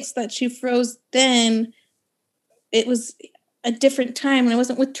eggs that she froze then, it was a different time and I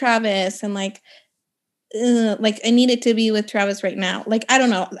wasn't with Travis, and like I needed to be with Travis right now. Like, I don't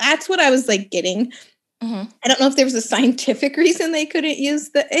know. That's what I was like getting. I don't know if there was a scientific reason they couldn't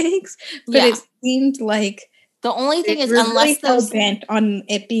use the eggs, but it seemed like the only thing is unless those bent on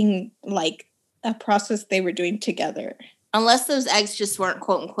it being like a process they were doing together. Unless those eggs just weren't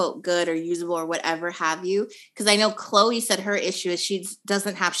quote unquote good or usable or whatever have you. Because I know Chloe said her issue is she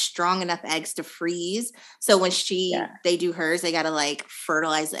doesn't have strong enough eggs to freeze. So when they do hers, they got to like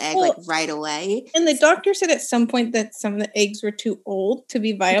fertilize the egg like right away. And the doctor said at some point that some of the eggs were too old to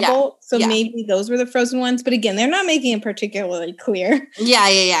be viable. So maybe those were the frozen ones. But again, they're not making it particularly clear.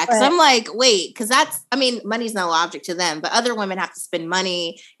 Yeah. Because I'm like, wait, because money's no object to them. But other women have to spend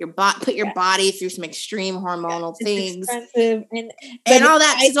money, put your body through some extreme hormonal things. And all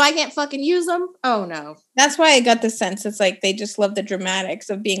that, so I can't fucking use them. Oh no, that's why I got the sense it's like they just love the dramatics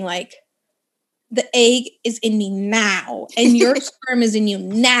of being like, the egg is in me now, and your sperm is in you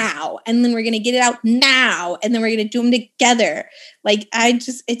now, and then we're gonna get it out now, and then we're gonna do them together. Like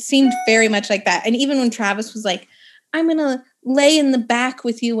it seemed very much like that. And even when Travis was like, "I'm gonna lay in the back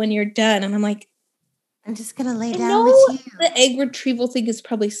with you when you're done," and I'm like, I'm just going to lay down with you. The egg retrieval thing is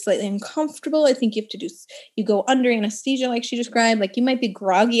probably slightly uncomfortable. I think you go under anesthesia like she described. Like you might be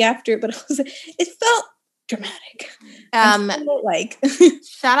groggy after it, but it felt dramatic.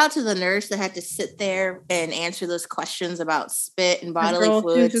 Shout out to the nurse that had to sit there and answer those questions about spit and bodily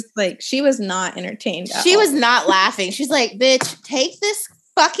fluids. She was not entertained. She was not laughing. She's like, bitch, take this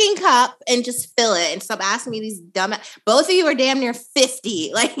fucking cup and just fill it and stop asking me these dumb. Both of you are damn near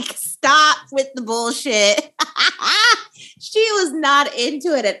 50. Like, stop with the bullshit. She was not into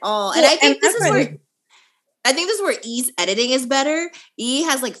it at all. And I think this is where E's editing is better. E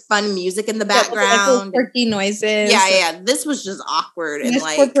has like fun music in the background, like quirky noises. Yeah. This was just awkward. And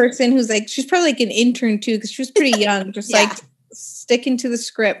this poor person who's like, she's probably like an intern too, because she was pretty young, just like sticking to the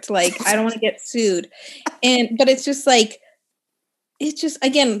script. Like, I don't want to get sued. But it's just like,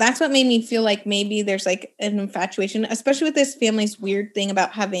 again, that's what made me feel like maybe there's like an infatuation, especially with this family's weird thing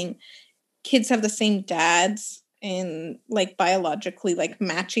about having kids have the same dads and like biologically like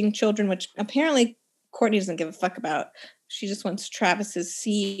matching children, which apparently Kourtney doesn't give a fuck about. She just wants Travis's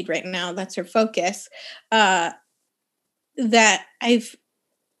seed right now. That's her focus. The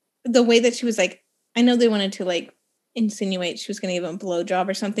way that she was like, I know they wanted to like insinuate she was going to give him a blowjob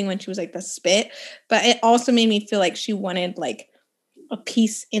or something when she was like the spit, but it also made me feel like she wanted like a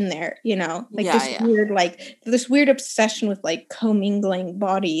piece in there, you know, like weird, like this weird obsession with like commingling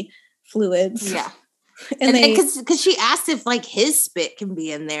body fluids. Yeah. And because she asked if like his spit can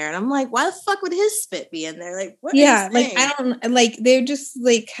be in there, and I'm like, why the fuck would his spit be in there? Like, what? Yeah, like I don't like. They just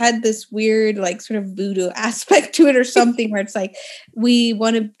like had this weird like sort of voodoo aspect to it or something, where it's like we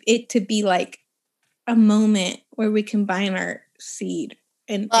wanted it to be like a moment where we combine our seed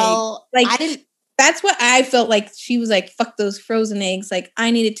and egg. Like that's what I felt like. She was like, fuck those frozen eggs. Like I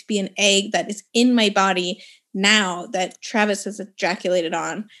need it to be an egg that is in my body now that Travis has ejaculated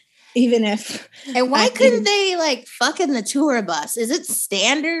on. Even if. And why couldn't they like fuck in the tour bus? Is it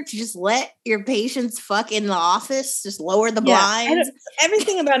standard to just let your patients fuck in the office? Just lower the blinds?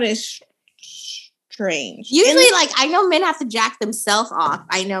 Everything about it is strange. Usually, like, I know men have to jack themselves off.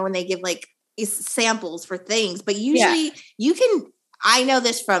 I know when they give like samples for things, but usually you can. I know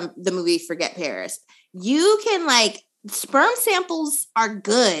this from the movie Forget Paris. You can like sperm samples are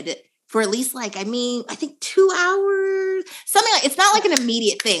good for at least like, I think 2 hours, something like, it's not like an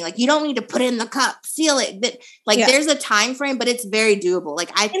immediate thing. Like you don't need to put it in the cup, seal it. But like there's a time frame, but it's very doable.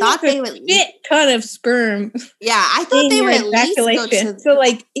 Like I thought they would get ton of sperm. Yeah, I thought they would at least go to. So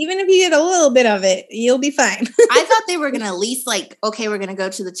like, even if you get a little bit of it, you'll be fine. I thought they were going to at least like, okay, we're going to go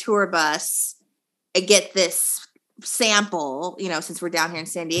to the tour bus and get this sample, since we're down here in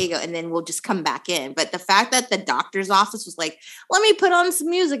San Diego, and then we'll just come back in. But the fact that the doctor's office was like, let me put on some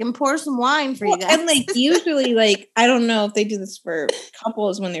music and pour some wine for you guys. And like usually, like, I don't know if they do this for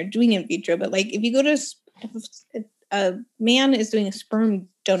couples when they're doing in vitro, but like if you go to a man is doing a sperm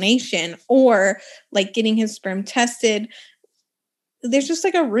donation or like getting his sperm tested, there's just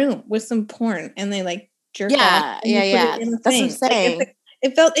like a room with some porn and they like jerk off. Yeah. That's what I'm saying. Like,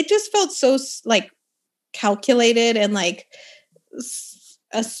 it just felt so like calculated and like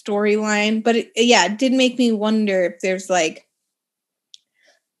a storyline, but it did make me wonder if there's like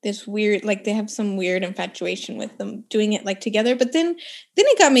this weird, like they have some weird infatuation with them doing it like together. But then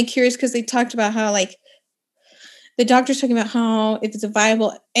it got me curious because they talked about how like the doctor's talking about how if it's a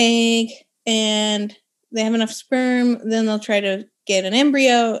viable egg and they have enough sperm, then they'll try to get an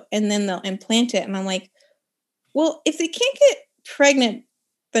embryo and then they'll implant it. And I'm like, well, if they can't get pregnant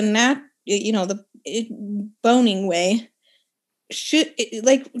the boning way, does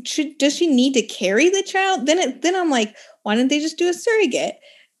she need to carry the child? Then I'm like, why didn't they just do a surrogate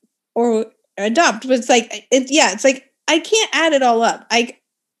or adopt? But it's like, it's like I can't add it all up.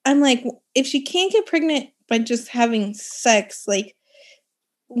 I'm like, if she can't get pregnant by just having sex, like,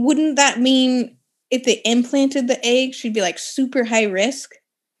 wouldn't that mean if they implanted the egg, she'd be like super high risk?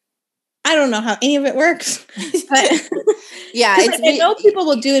 I don't know how any of it works. But yeah, I know people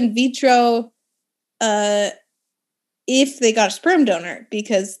will do in vitro if they got a sperm donor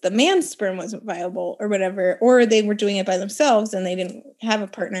because the man's sperm wasn't viable or whatever, or they were doing it by themselves and they didn't have a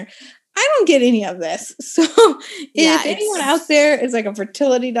partner. I don't get any of this. So if anyone out there is like a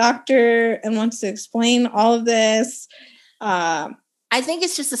fertility doctor and wants to explain all of this, I think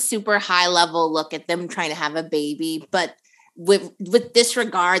it's just a super high level look at them trying to have a baby, but with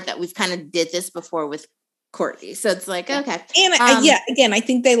disregard that we've kind of did this before with Kourtney. So it's like, okay. And again, I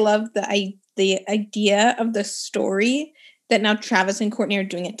think they love the idea of the story that now Travis and Kourtney are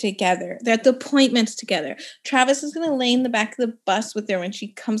doing it together. They're at the appointments together. Travis is going to lay in the back of the bus with her when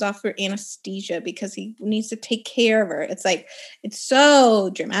she comes off her anesthesia because he needs to take care of her. It's like, it's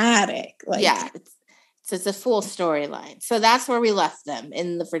so dramatic. Like, yeah, it's a full storyline. So that's where we left them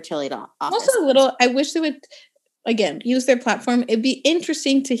in the fertility office. Also I wish they would, again, use their platform. It'd be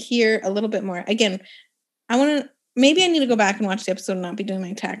interesting to hear a little bit more. Again, maybe I need to go back and watch the episode and not be doing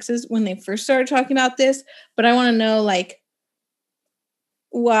my taxes when they first started talking about this, but I want to know like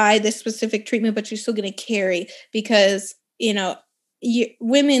why this specific treatment, but you're still going to carry because,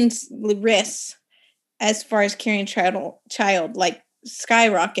 women's risks as far as carrying a child like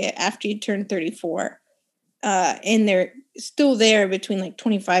skyrocket after you turn 34. And they're still there between like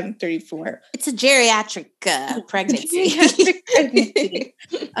 25 and 34. It's a geriatric pregnancy.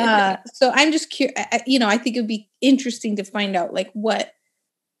 So I'm just curious, I think it'd be interesting to find out like what,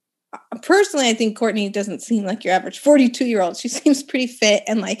 personally, I think Kourtney doesn't seem like your average 42-year-old. She seems pretty fit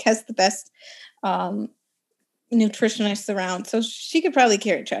and like has the best nutritionists around. So she could probably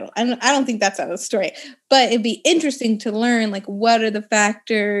carry a child. I don't think that's out of the story, but it'd be interesting to learn like what are the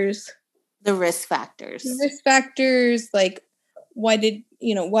factors, the risk factors. Like, why did,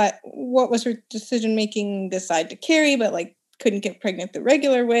 what was her decision making decide to carry, but like couldn't get pregnant the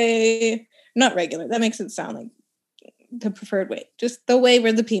regular way? Not regular. That makes it sound like the preferred way. Just the way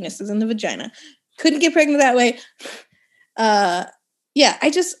where the penis is in the vagina. Couldn't get pregnant that way. I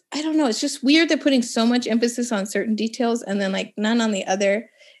don't know. It's just weird they're putting so much emphasis on certain details and then like none on the other.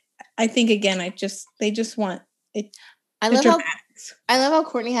 I think again, they just want it. I love how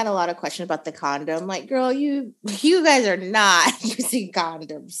Kourtney had a lot of questions about the condom. Like, girl, you guys are not using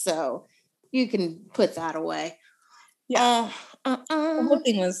condoms, so you can put that away. Yeah. The whole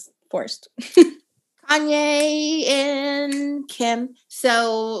thing was forced. Kanye and Kim.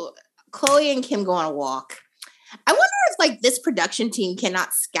 So Khloe and Kim go on a walk. I wonder if like this production team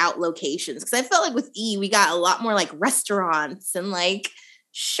cannot scout locations because I felt like with E we got a lot more like restaurants and like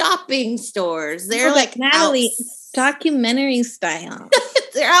shopping stores. They're like Natalie documentary style.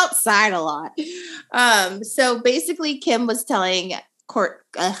 They're outside a lot. So basically Kim was telling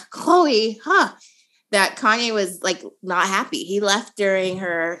Khloe, that Kanye was like not happy. He left during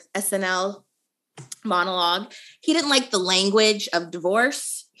her SNL monologue. He didn't like the language of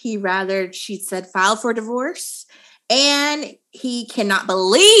divorce. She said, file for divorce. And he cannot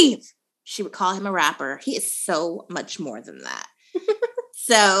believe she would call him a rapper. He is so much more than that.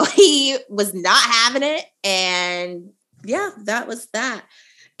 So he was not having it. And yeah, that was that.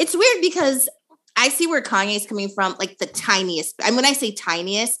 It's weird because I see where Kanye's coming from, like the tiniest. And when I say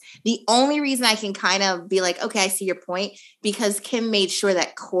tiniest, the only reason I can kind of be like, okay, I see your point, because Kim made sure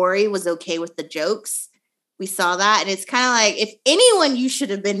that Corey was okay with the jokes. We saw that. And it's kind of like, if anyone you should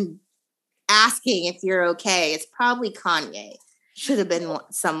have been asking if you're okay, it's probably Kanye. Should have been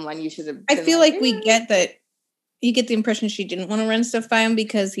someone you should have. I feel like we get that. You get the impression she didn't want to run stuff by him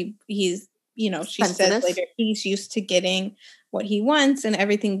because he's she says later he's used to getting what he wants and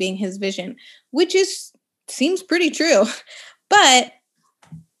everything being his vision, which seems pretty true. But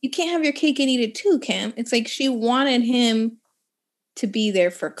you can't have your cake and eat it too, Kim. It's like she wanted him to be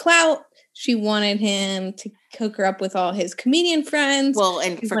there for clout. She wanted him to hook her up with all his comedian friends. Well,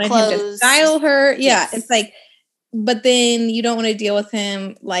 and she for wanted clothes. him to style her. Yeah, yes. It's like, but then you don't want to deal with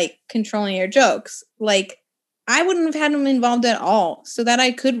him like controlling your jokes. Like, I wouldn't have had him involved at all so that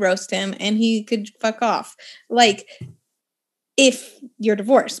I could roast him and he could fuck off. Like, if you're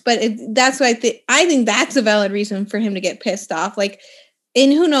divorced. But that's why I think that's a valid reason for him to get pissed off. Like,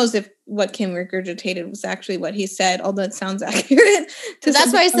 and who knows if what Kim regurgitated was actually what he said, although it sounds accurate.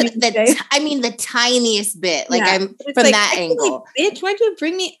 That's why I said the tiniest bit. Like, I'm from like, that angle. Like, bitch, why'd you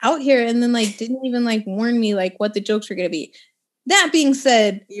bring me out here and then like didn't even like warn me like what the jokes were gonna be? That being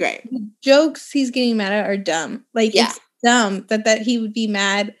said, right, the jokes he's getting mad at are dumb. Like, it's dumb that he would be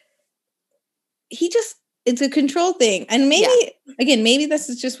mad. It's a control thing. And maybe this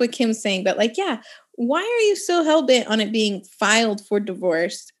is just what Kim's saying, but like, why are you so hell-bent on it being filed for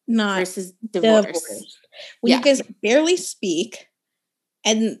divorce, not versus divorce? When you guys barely speak.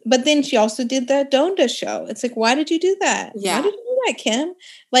 But then she also did that Donda show. It's like, why did you do that? Yeah. Why did you do that, Kim?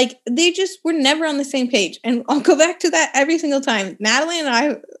 Like, they just were never on the same page. And I'll go back to that every single time. Natalie and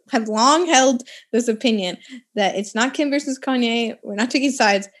I have long held this opinion that it's not Kim versus Kanye. We're not taking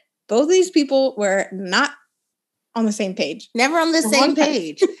sides. Both of these people were not on the same page. Never on the same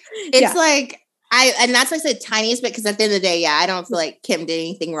page. It's like, and that's why I said tiniest bit, because at the end of the day, I don't feel like Kim did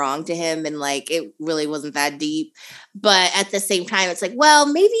anything wrong to him, and like it really wasn't that deep. But at the same time, it's like, well,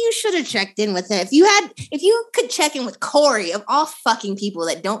 maybe you should have checked in with him. If you could check in with Corey, of all fucking people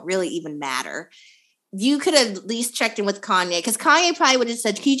that don't really even matter, you could have at least checked in with Kanye, because Kanye probably would have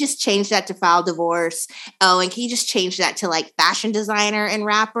said, can you just change that to file divorce? Oh, and can you just change that to like fashion designer and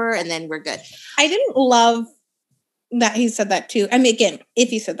rapper, and then we're good. I didn't love that he said that too. I mean, again, if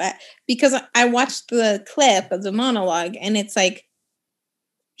he said that, because I watched the clip of the monologue and it's like,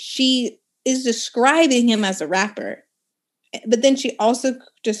 she is describing him as a rapper, but then she also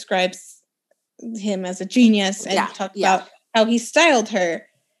describes him as a genius and talks about how he styled her.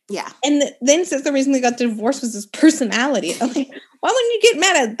 Yeah. And then says the reason they got divorced was his personality. I'm like, why wouldn't you get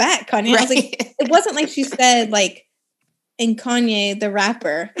mad at that, Kanye? Right. I was like, it wasn't like she said like, and Kanye, the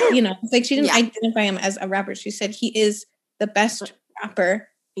rapper, it's like she didn't identify him as a rapper. She said he is the best rapper.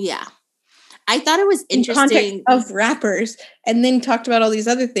 Yeah. I thought it was interesting. Of rappers, and then talked about all these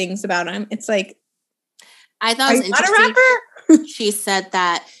other things about him. It's like, I thought it was interesting. Not a rapper? She said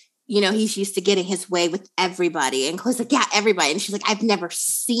that, he's used to getting his way with everybody. And Chloe's like, yeah, everybody. And she's like, I've never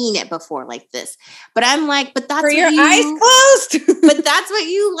seen it before like this. But I'm like, but that's for your eyes closed. But that's what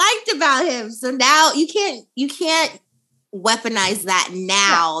you liked about him. So now you can't weaponize that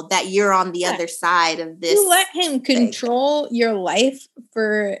now that you're on the other side of this. You let him control your life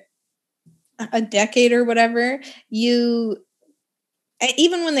for a decade or whatever. Even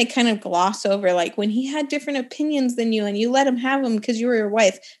when they kind of gloss over, like when he had different opinions than you and you let him have them because you were your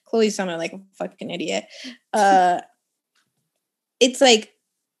wife. Chloe sounded like a fucking idiot. It's like,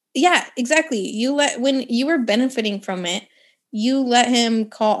 yeah, exactly. When you were benefiting from it, you let him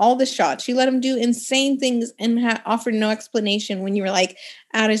call all the shots. You let him do insane things and offered no explanation when you were like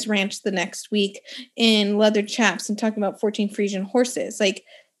at his ranch the next week in leather chaps and talking about 14 Frisian horses. Like,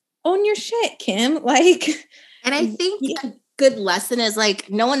 own your shit, Kim. Like, and I think a good lesson is like,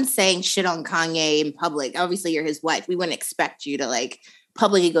 no one's saying shit on Kanye in public. Obviously, you're his wife. We wouldn't expect you to like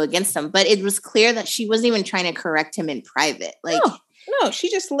publicly go against him. But it was clear that she wasn't even trying to correct him in private. Like, no,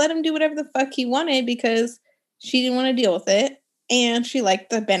 she just let him do whatever the fuck he wanted because she didn't want to deal with it. And she liked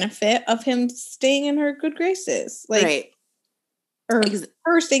the benefit of him staying in her good graces. Like, right. Or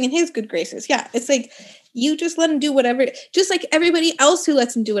her staying in his good graces. Yeah. It's like, you just let him do whatever, just like everybody else who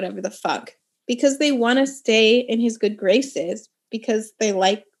lets him do whatever the fuck, because they want to stay in his good graces because they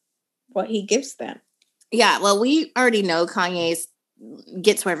like what he gives them. Yeah. Well, we already know Kanye's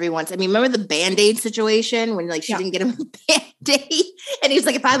gets wherever he wants. I mean, remember the Band-Aid situation when like she didn't get him a Band-Aid and he was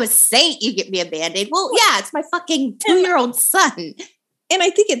like, if I'm a saint, you get me a Band-Aid. Well, yeah, it's my fucking 2-year-old son. And I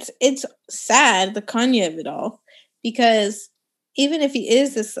think it's sad, the Kanye of it all, because even if he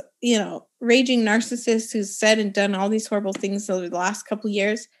is this, raging narcissist who's said and done all these horrible things over the last couple of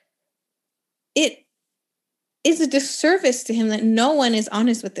years, it is a disservice to him that no one is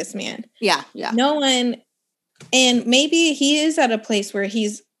honest with this man. Yeah, yeah. No one. And maybe he is at a place where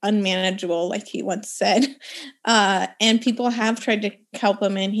he's unmanageable, like he once said. And people have tried to help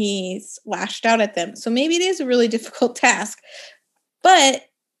him and he's lashed out at them. So maybe it is a really difficult task. But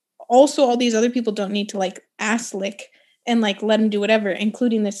also all these other people don't need to like ass lick and like let him do whatever,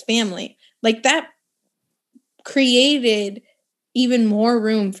 including this family. Like that created even more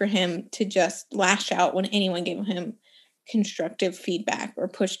room for him to just lash out when anyone gave him constructive feedback or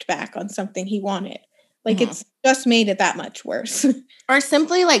pushed back on something he wanted. Like it's just made it that much worse. Or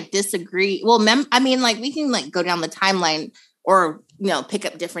simply like disagree. Well, I mean, like we can like go down the timeline or, you know, pick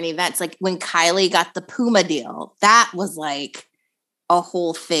up different events. Like when Kylie got the Puma deal, that was like a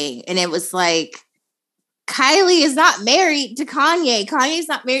whole thing. And it was like, Kylie is not married to Kanye. Kanye's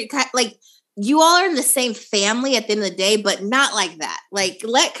not married. Like you all are in the same family at the end of the day, but not like that. Like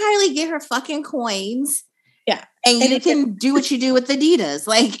let Kylie get her fucking coins. Yeah. And you can do what you do with Adidas.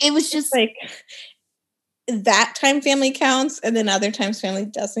 Like it was just like that time family counts and then other times family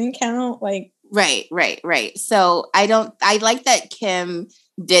doesn't count. Like right. So I like that Kim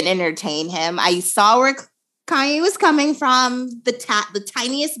didn't entertain him. I saw where Kanye was coming from, the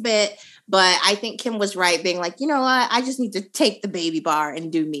tiniest bit, but I think Kim was right being like, you know what, I just need to take the baby bar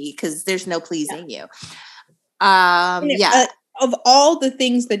and do me because there's no pleasing you. Of all the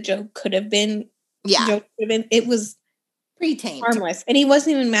things that Joe could have been, it was pretty tame, harmless, and he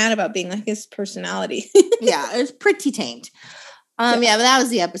wasn't even mad about being like his personality. Yeah, it was pretty tamed. But that was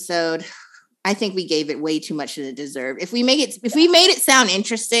the episode. I think we gave it way too much than it deserved. If we made it sound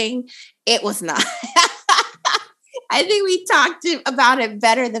interesting, it was not. I think we talked about it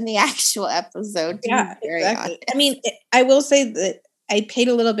better than the actual episode. Yeah, exactly. I mean, I will say that I paid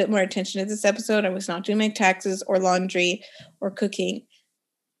a little bit more attention to this episode. I was not doing my taxes or laundry or cooking.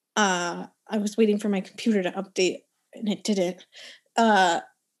 I was waiting for my computer to update. And it didn't.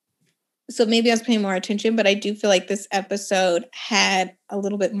 So maybe I was paying more attention, but I do feel like this episode had a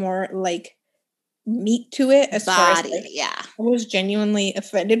little bit more like meat to it. As far as, like, I was genuinely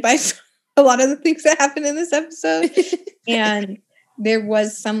offended by a lot of the things that happened in this episode. And there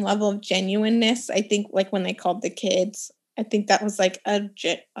was some level of genuineness. I think like when they called the kids, I think that was like I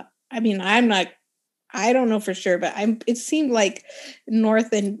don't know for sure, but it seemed like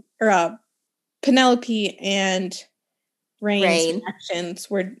Penelope and Rain's actions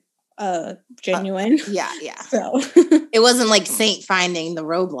were genuine. Yeah. So it wasn't like Saint finding the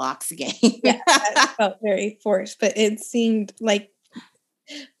Roblox game. Yeah, that felt very forced, but it seemed like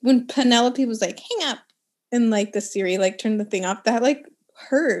when Penelope was like, hang up, and like the Siri like turned the thing off, that like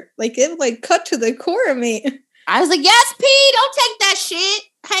hurt. Like it like cut to the core of me. I was like, yes, P, don't take that shit.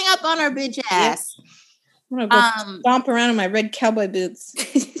 Hang up on our bitch ass. I'm gonna go stomp around in my red cowboy boots.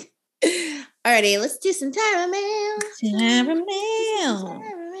 Alrighty, let's do some Tyra Mail. Tyra Mail.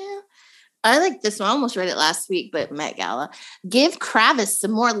 I like this one. I almost read it last week, but Met Gala. Give Kravis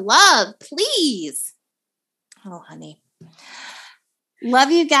some more love, please. Oh, honey. Love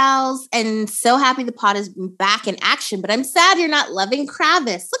you, gals, and so happy the pod is back in action, but I'm sad you're not loving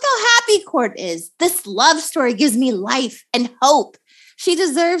Kravis. Look how happy Kourt is. This love story gives me life and hope. She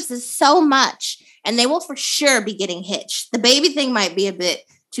deserves this so much, and they will for sure be getting hitched. The baby thing might be a bit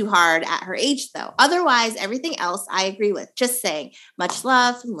too hard at her age, though. Otherwise, everything else I agree with. Just saying. Much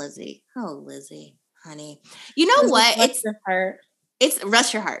love from Lizzie. Oh, Lizzie, honey. You know what? It's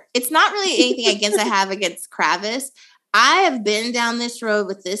rest your heart. It's not really anything I have against Kravis. I have been down this road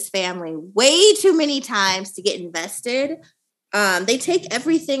with this family way too many times to get invested. They take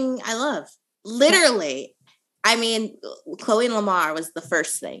everything I love. Literally. I mean, Chloe and Lamar was the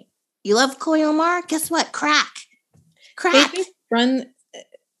first thing. You love Chloe and Lamar? Guess what? Crack. I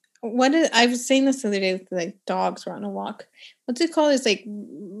was saying this the other day with like dogs were on a walk. What's it called? It's like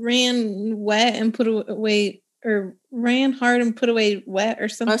ran wet and put away, or ran hard and put away wet, or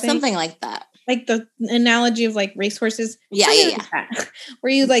something. Or something like that. Like the analogy of like racehorses. Yeah. Like that,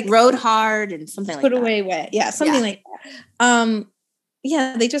 where you like rode hard and something like that. Put away wet. Yeah, something like that.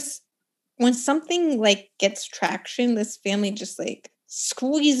 Yeah, they just, when something like gets traction, this family just like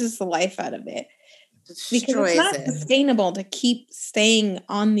squeezes the life out of it. Because it's not sustainable to keep staying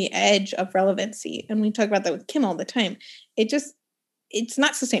on the edge of relevancy. And we talk about that with Kim all the time. It's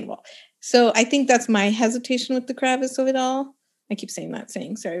not sustainable. So I think that's my hesitation with the Kravis of it all. I keep saying that,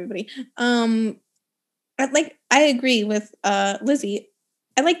 sorry, everybody. I agree with Lizzie.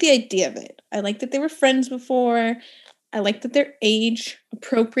 I like the idea of it. I like that they were friends before. I like that they're age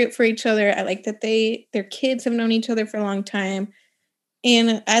appropriate for each other. I like that their kids have known each other for a long time.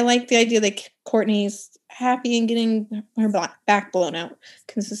 And I like the idea that Kourtney's happy and getting her back blown out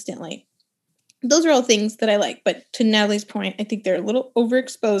consistently. Those are all things that I like. But to Natalie's point, I think they're a little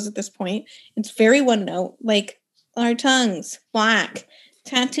overexposed at this point. It's very one note. Like, our tongues, black.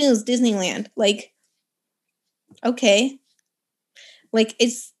 tattoos, Disneyland. Like, okay. Like,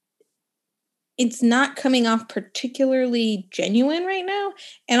 it's not coming off particularly genuine right now.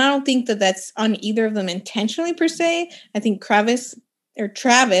 And I don't think that that's on either of them intentionally per se. I think Travis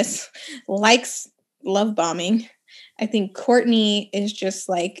likes love bombing. I think Kourtney is just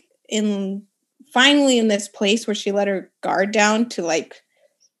like finally in this place where she let her guard down to like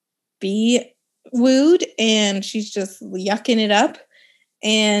be wooed, and she's just yucking it up.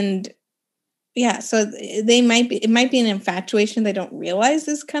 And yeah, so it might be an infatuation they don't realize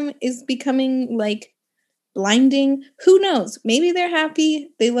is becoming like blinding. Who knows? Maybe they're happy.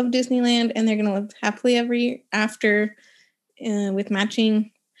 They love Disneyland and they're going to live happily ever after with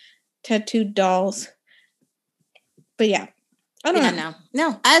matching tattooed dolls. But yeah, I don't know.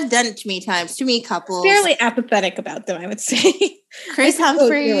 No, I've done it too many times, too many couples. Fairly apathetic about them, I would say. Chris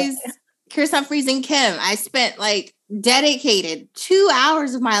Humphries and Kim. I spent like dedicated 2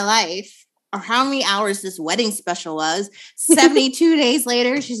 hours of my life, or how many hours this wedding special was. 72 days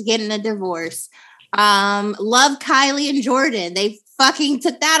later, she's getting a divorce. Love Kylie and Jordan. They fucking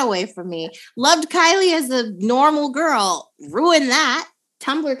took that away from me. Loved Kylie as a normal girl. Ruined that.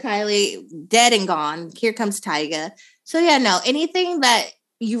 Tumblr Kylie, dead and gone. Here comes Tyga. So yeah, no, anything that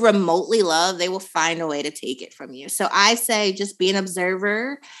you remotely love, they will find a way to take it from you. So I say just be an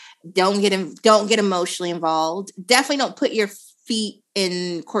observer. Don't get emotionally involved. Definitely don't put your feet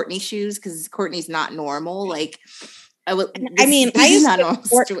in Kourtney's shoes, because Kourtney's not normal. Like, I used not normal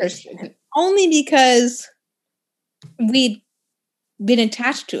situation. Only because we'd been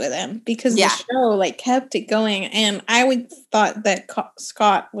attached to them, because the show like kept it going, and I would thought that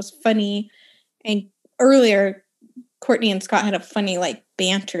Scott was funny, and earlier Kourtney and Scott had a funny like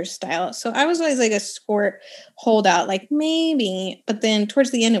banter style, so I was always like a squirt holdout, like maybe, but then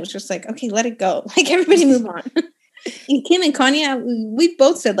towards the end it was just like, okay, let it go, like everybody move on. And Kim and Kanye, we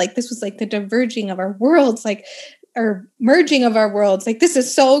both said like this was like the diverging of our worlds, like, or merging of our worlds, like this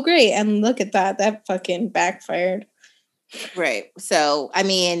is so great, and look at that fucking backfired. Right. So, I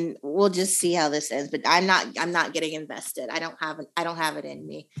mean, we'll just see how this ends, but I'm not getting invested. I don't have it in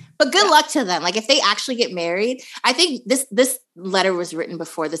me, but good luck to them. Like, if they actually get married, I think this letter was written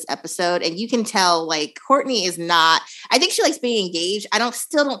before this episode, and you can tell like Kourtney is not, I think she likes being engaged.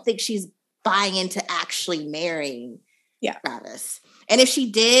 Still don't think she's buying into actually marrying Travis. And if she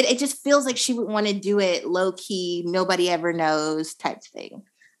did, it just feels like she would want to do it low key, nobody ever knows type thing.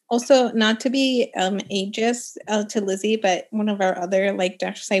 Also, not to be ageist to Lizzie, but one of our other like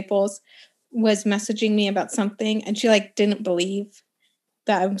disciples was messaging me about something, and she like didn't believe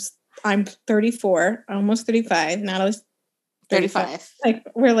that I'm 34, almost 35. Now I was 35.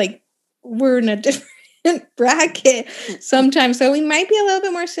 Like we're in a different bracket sometimes, so we might be a little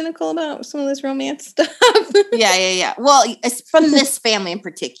bit more cynical about some of this romance stuff. Yeah. Well, it's from this family in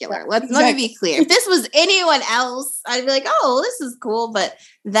particular. Let me be clear. If this was anyone else, I'd be like, oh, this is cool. But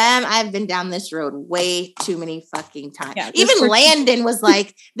them, I've been down this road way too many fucking times. Yeah, even Landon was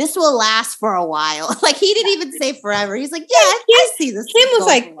like, this will last for a while. Like, he didn't even say forever. He's like, yeah, I see this. Kim was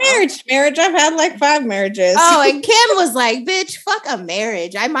like, marriage. I've had like 5 marriages. Oh, and Kim was like, bitch, fuck a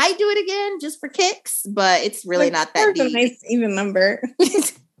marriage. I might do it again just for kicks, but it's really like, not that deep. A nice even number.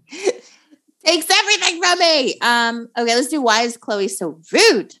 Takes everything from me. Okay, let's do why is Khloe so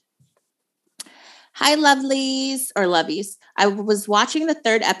rude? Hi, lovelies or lovies. I was watching the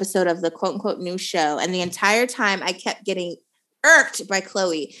 3rd episode of the quote unquote new show, and the entire time I kept getting irked by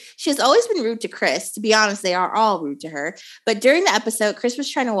Khloe. She has always been rude to Chris. To be honest, they are all rude to her. But during the episode, Chris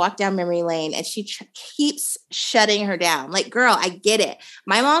was trying to walk down memory lane, and she keeps shutting her down. Like, girl, I get it.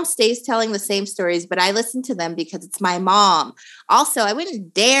 My mom stays telling the same stories, but I listen to them because it's my mom. Also, I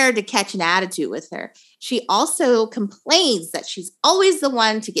wouldn't dare to catch an attitude with her. She also complains that she's always the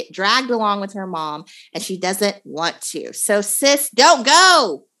one to get dragged along with her mom, and she doesn't want to. So, sis, don't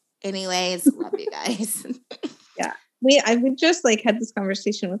go. Anyways, love you guys. Yeah. I just like had this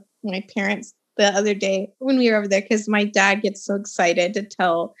conversation with my parents the other day when we were over there, because my dad gets so excited to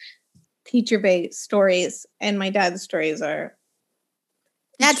tell Teacher Bay stories, and my dad's stories are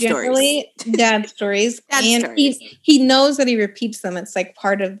dad stories. And he knows that he repeats them. It's like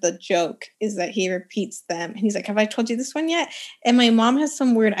part of the joke is that he repeats them. And he's like, have I told you this one yet? And my mom has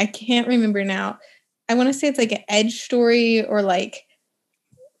some word, I can't remember now. I want to say it's like an edge story or like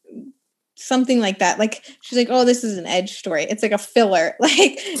something like that. Like, she's like, oh, this is an edge story. It's like a filler.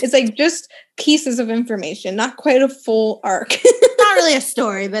 Like, it's like just pieces of information, not quite a full arc. Not really a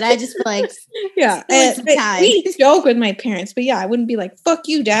story, but I just feel like, yeah. We joke with my parents, but yeah, I wouldn't be like, fuck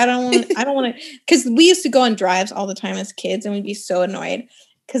you, dad. I don't want to, because we used to go on drives all the time as kids, and we'd be so annoyed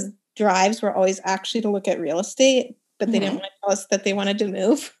because drives were always actually to look at real estate, but they didn't want to tell us that they wanted to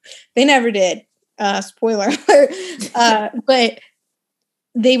move. They never did. Spoiler alert. But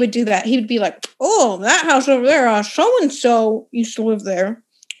they would do that. He would be like, "Oh, that house over there, so and so used to live there.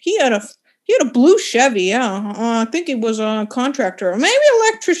 He had a blue Chevy. Yeah, I think he was a contractor, maybe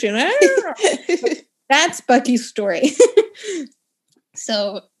electrician." That's Bucky's story.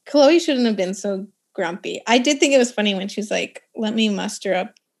 So Chloe shouldn't have been so grumpy. I did think it was funny when she's like, "Let me muster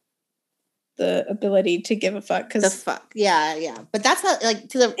up the ability to give a fuck." The fuck. Yeah. But that's how, like,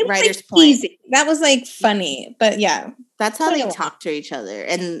 to the writer's like point. Easy. That was like funny, but yeah. That's how they talk to each other.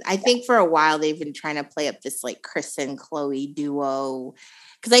 And I think for a while they've been trying to play up this like Chris and Chloe duo.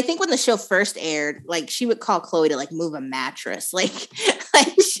 Because I think when the show first aired, like she would call Chloe to like move a mattress. Like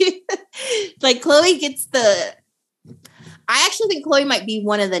Chloe gets the... I actually think Chloe might be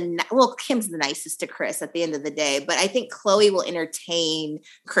one of the... Well, Kim's the nicest to Chris at the end of the day, but I think Chloe will entertain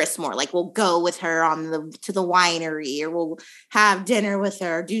Chris more. Like we'll go with her to the winery, or we'll have dinner with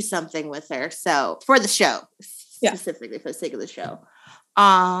her, or do something with her. So for the show, specifically for the sake of the show.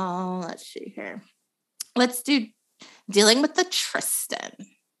 Let's see here. Let's do dealing with the Tristan.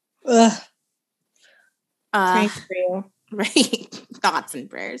 Ugh. Thanks for you. Right. Thoughts and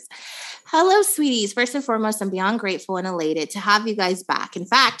prayers. Hello, sweeties. First and foremost, I'm beyond grateful and elated to have you guys back. In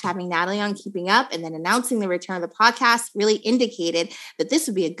fact, having Natalie on Keeping Up and then announcing the return of the podcast really indicated that this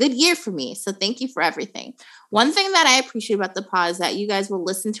would be a good year for me. So thank you for everything. One thing that I appreciate about the pod is that you guys will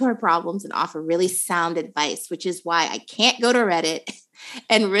listen to our problems and offer really sound advice, which is why I can't go to Reddit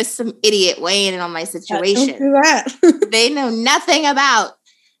and risk some idiot weighing in on my situation. Don't do that. They know nothing about.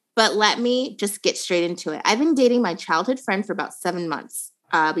 But let me just get straight into it. I've been dating my childhood friend for about 7 months.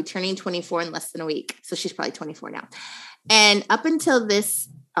 I'll be turning 24 in less than a week. So she's probably 24 now. And up until this,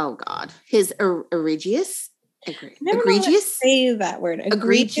 his egregious say that word.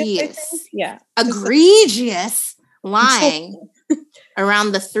 Egregious. Yeah. Egregious lying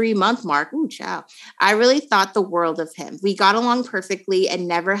around the 3-month mark. Ooh, child. I really thought the world of him. We got along perfectly and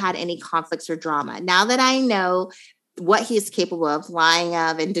never had any conflicts or drama. Now that I know what he is capable of, lying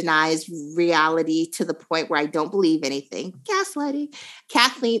of, and denies reality to the point where I don't believe anything. Gaslighting.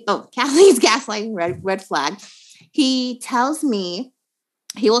 Kathleen's gaslighting, red flag. He tells me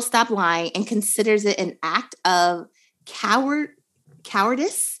he will stop lying and considers it an act of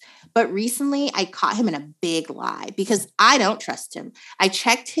cowardice. But recently I caught him in a big lie because I don't trust him. I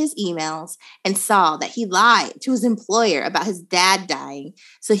checked his emails and saw that he lied to his employer about his dad dying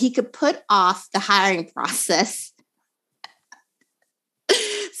so he could put off the hiring process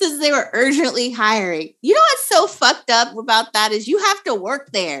since they were urgently hiring. You know what's so fucked up about that is you have to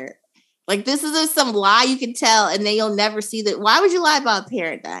work there. Like, this is some lie you can tell, and then you'll never see that. Why would you lie about a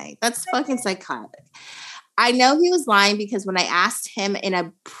parent dying? That's fucking psychotic. I know he was lying because when I asked him in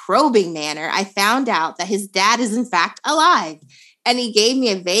a probing manner, I found out that his dad is in fact alive. And he gave me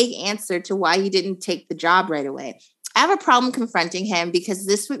a vague answer to why he didn't take the job right away. I have a problem confronting him because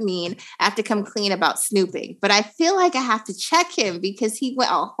this would mean I have to come clean about snooping. But I feel like I have to check him because he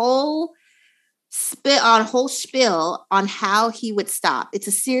went a whole spiel on how he would stop.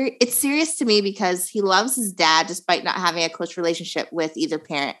 It's serious to me because he loves his dad despite not having a close relationship with either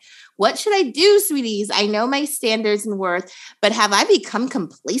parent. What should I do, sweeties? I know my standards and worth, but have I become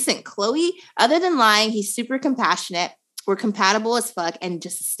complacent, Chloe? Other than lying, he's super compassionate. We're compatible as fuck and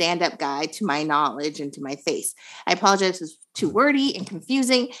just a stand-up guy to my knowledge and to my face. I apologize if it's too wordy and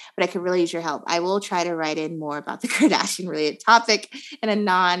confusing, but I could really use your help. I will try to write in more about the Kardashian-related topic in a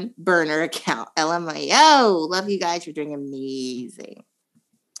non-burner account. LMAO. Love you guys. You're doing amazing.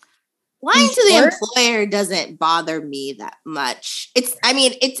 Lying to the employer doesn't bother me that much. It's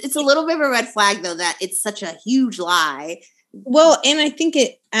a little bit of a red flag, though, that it's such a huge lie. Well, and I think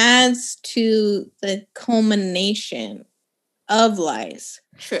it adds to the culmination of lies.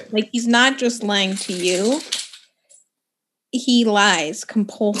 True. Like, he's not just lying to you. He lies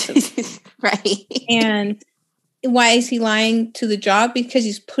compulsively. Right. And why is he lying to the job? Because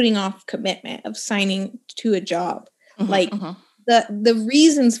he's putting off commitment of signing to a job. Mm-hmm, the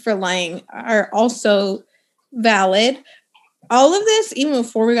reasons for lying are also valid. All of this, even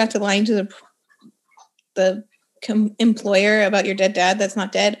before we got to lying to the employer about your dead dad that's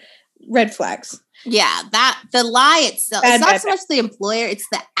not dead, red flags. Yeah, that the lie itself. It's not so much the employer, it's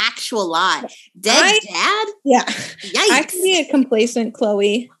the actual lie. Dad? Yeah. Yikes. I can be a complacent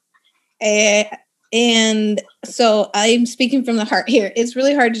Chloe. And so I'm speaking from the heart here. It's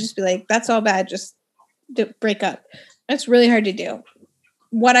really hard to just be like, that's all bad, just break up. That's really hard to do.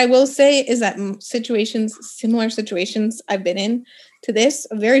 What I will say is that similar situations I've been in to this,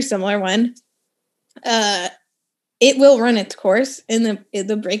 a very similar one, it will run its course, and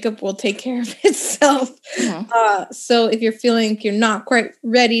the breakup will take care of itself. So if you're feeling you're not quite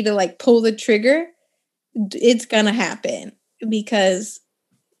ready to like pull the trigger, it's gonna happen because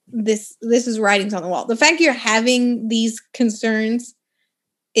this is writings on the wall. The fact you're having these concerns,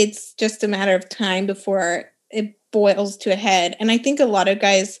 it's just a matter of time before it boils to a head. And I think a lot of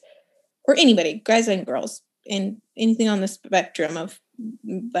guys, or anybody, guys and girls, and anything on the spectrum of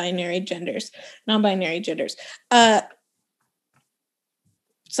non-binary genders,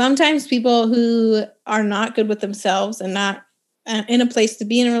 sometimes people who are not good with themselves and not in a place to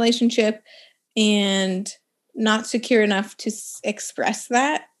be in a relationship and not secure enough to express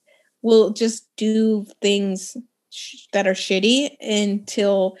that will just do things that are shitty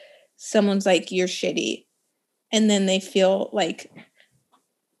until someone's like, you're shitty. And then they feel like,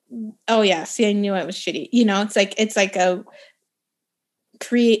 oh yeah, see, I knew I was shitty. You know, it's like a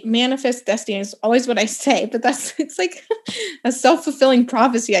manifest destiny is always what I say, but it's like a self-fulfilling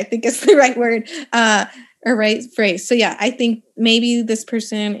prophecy, I think is the right word, or right phrase. So yeah, I think maybe this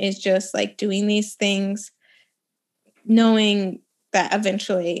person is just like doing these things knowing that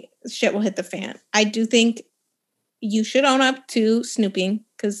eventually shit will hit the fan. I do think you should own up to snooping,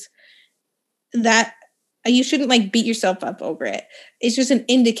 because that you shouldn't like beat yourself up over it. It's just an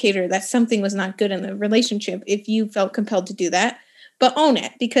indicator that something was not good in the relationship if you felt compelled to do that. But own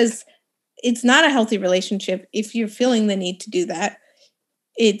it, because it's not a healthy relationship if you're feeling the need to do that.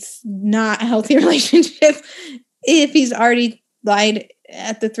 It's not a healthy relationship if he's already lied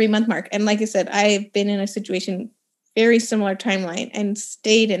at the 3-month mark. And like I said, I've been in a situation very similar timeline and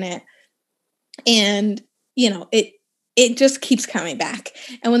stayed in it. And, you know, it just keeps coming back.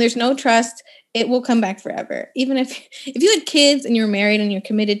 And when there's no trust, it will come back forever. Even if you had kids and you're married and you're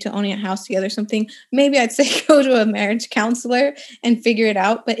committed to owning a house together or something, maybe I'd say go to a marriage counselor and figure it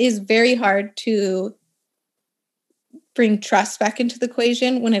out. But it's very hard to bring trust back into the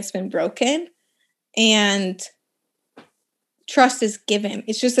equation when it's been broken. And trust is given.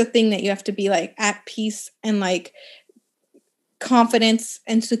 It's just a thing that you have to be like at peace and like confidence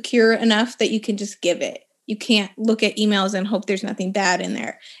and secure enough that you can just give it. You can't look at emails and hope there's nothing bad in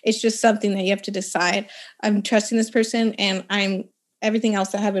there. It's just something that you have to decide. I'm trusting this person, and everything else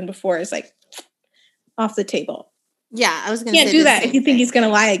that happened before is like off the table. Yeah, I was going to say can't do that if you think he's going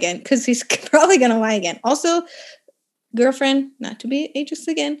to lie again, because he's probably going to lie again. Also, girlfriend, not to be ageist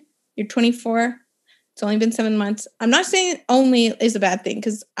again, you're 24. It's only been 7 months. I'm not saying only is a bad thing,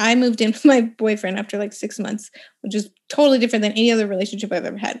 because I moved in with my boyfriend after like 6 months, which is totally different than any other relationship I've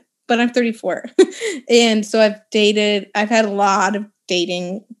ever had. But I'm 34. And so I've had a lot of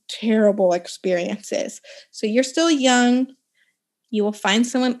dating terrible experiences. So you're still young. You will find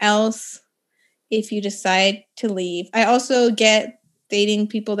someone else if you decide to leave. I also get dating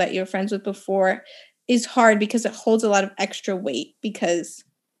people that you're friends with before is hard because it holds a lot of extra weight, because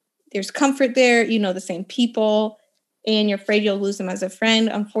there's comfort there. You know the same people, and you're afraid you'll lose them as a friend.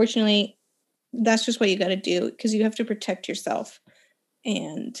 Unfortunately, that's just what you got to do, because you have to protect yourself.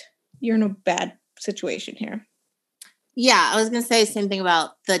 And you're in a bad situation here. Yeah, I was going to say the same thing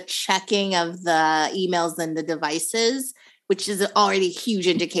about the checking of the emails and the devices, which is already a huge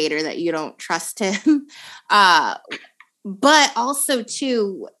indicator that you don't trust him. But also,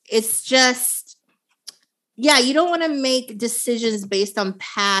 too, it's just, yeah, you don't want to make decisions based on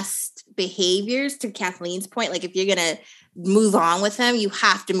past behaviors, to Kathleen's point. Like, if you're going to move on with him, you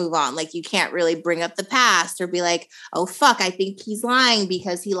have to move on. Like, you can't really bring up the past or be like, oh, fuck, I think he's lying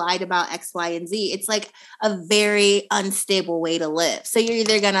because he lied about X, Y, and Z. It's like a very unstable way to live. So you're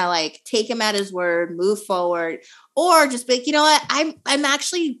either going to like take him at his word, move forward, or just be like, you know what? I'm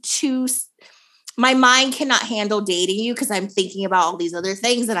actually too... My mind cannot handle dating you because I'm thinking about all these other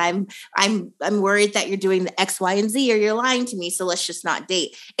things, and I'm worried that you're doing the X, Y, and Z, or you're lying to me. So let's just not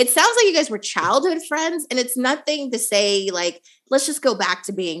date. It sounds like you guys were childhood friends, and it's nothing to say like, let's just go back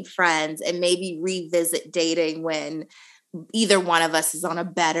to being friends and maybe revisit dating when either one of us is on a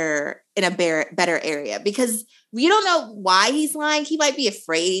better area, because we don't know why he's lying. He might be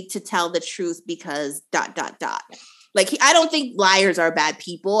afraid to tell the truth because ... Like, I don't think liars are bad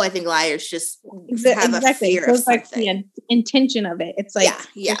people. I think liars just have a fear of something. Like the intention of it. It's like,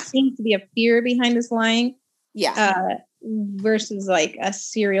 there seems to be a fear behind his lying. Yeah. Versus like a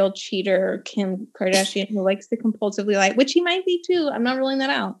serial cheater, Kim Kardashian, who likes to compulsively lie, which he might be too. I'm not ruling that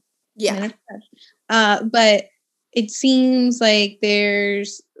out. Yeah. But it seems like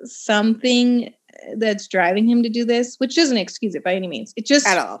there's something that's driving him to do this, which doesn't excuse it by any means. It just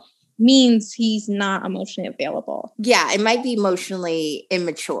at all. means he's not emotionally available. Yeah, it might be emotionally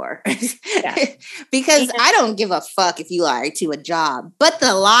immature. Yeah. Because I don't give a fuck if you lie to a job, but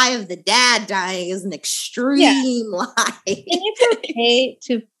the lie of the dad dying is an extreme lie. And it's okay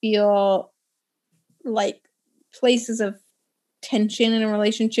to feel like places of tension in a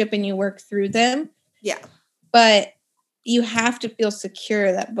relationship and you work through them. Yeah. But you have to feel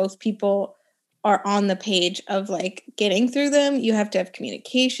secure that both people are on the page of like getting through them. You have to have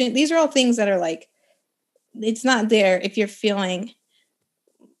communication. These are all things that are like, it's not there if you're feeling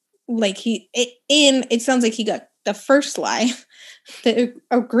like it sounds like he got the first lie, the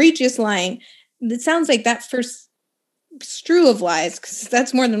egregious lying. It sounds like that first strew of lies, because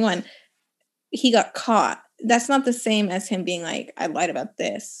that's more than one. He got caught. That's not the same as him being like, I lied about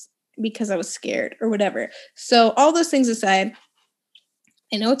this because I was scared or whatever. So all those things aside,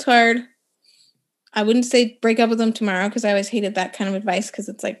 I know it's hard. I wouldn't say break up with them tomorrow, because I always hated that kind of advice, because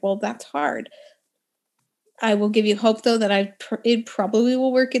it's like, well, that's hard. I will give you hope, though, that it probably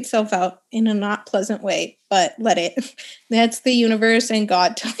will work itself out in a not pleasant way, but let it. That's the universe and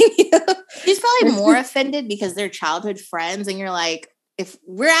God telling you. He's probably more offended because they're childhood friends, and you're like, if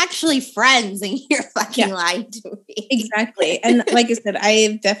we're actually friends and you're fucking lying to me. Exactly. And like I said,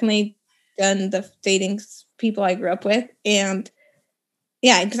 I've definitely done the dating people I grew up with, and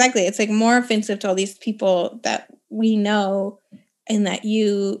yeah, exactly. It's like more offensive to all these people that we know, and that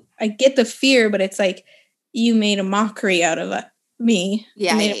I get the fear, but it's like, you made a mockery out of me.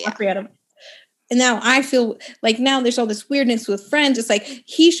 Yeah. You made a mockery out of, and now I feel like now there's all this weirdness with friends. It's like,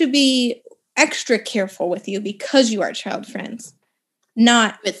 he should be extra careful with you because you are child friends,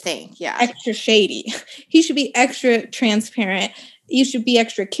 not extra shady. He should be extra transparent. You should be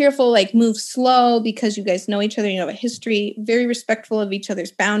extra careful, like move slow because you guys know each other, you know a history, very respectful of each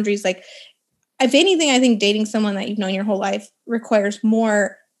other's boundaries. Like, if anything, I think dating someone that you've known your whole life requires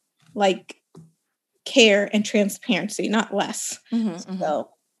more like care and transparency, not less.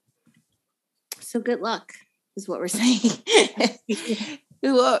 So good luck is what we're saying.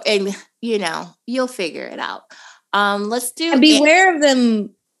 And you'll figure it out. Let's do. And beware of them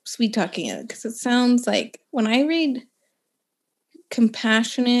sweet talking it, because it sounds like when I read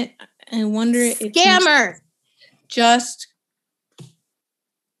compassionate, I wonder if scammer just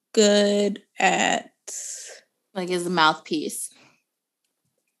good at like his mouthpiece.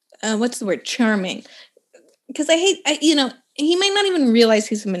 What's the word? Charming. Because he might not even realize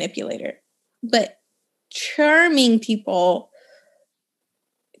he's a manipulator, but charming people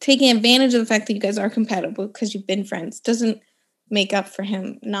taking advantage of the fact that you guys are compatible because you've been friends doesn't make up for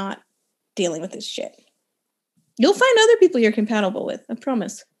him not dealing with his shit. You'll find other people you're compatible with, I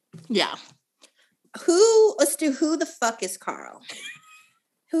promise. Yeah. Let's do who the fuck is Carl?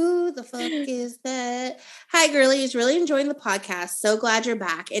 Who the fuck is that? Hi, girlies. Really enjoying the podcast. So glad you're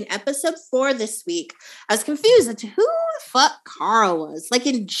back. In episode 4 this week, I was confused as to who the fuck Carl was. Like,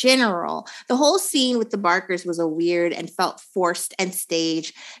 in general, the whole scene with the Barkers was a weird and felt forced and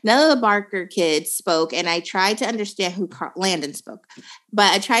staged. None of the Barker kids spoke, and I tried to understand who Landon spoke.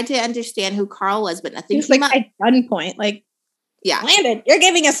 But I tried to understand who Carl was, but nothing. He was like at gunpoint, like, yeah, Landon, you're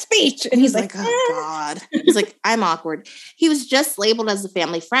giving a speech. And he's like, oh God. He's like, I'm awkward. He was just labeled as a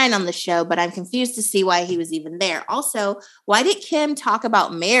family friend on the show, but I'm confused to see why he was even there. Also, why did Kim talk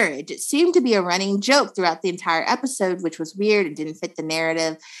about marriage? It seemed to be a running joke throughout the entire episode, which was weird and didn't fit the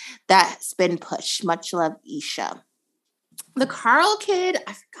narrative that's been pushed. Much love, Isha. The Carl kid,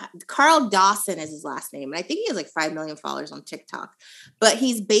 I forgot. Carl Dawson is his last name. And I think he has like 5 million followers on TikTok. But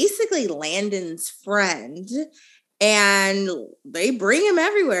he's basically Landon's friend. And they bring him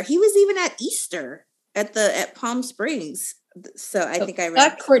everywhere. He was even at Easter at Palm Springs. So I think I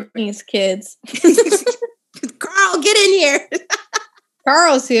read Kourtney's kids. Carl, get in here.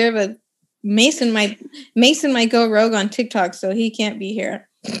 Carl's here, but Mason might go rogue on TikTok, so he can't be here.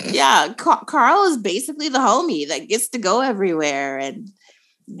 Yeah, Carl is basically the homie that gets to go everywhere, and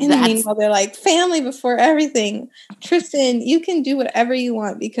meanwhile they're like family before everything. Tristan, you can do whatever you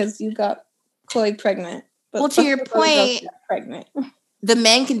want because you got Chloe pregnant. But well, to your point, pregnant. The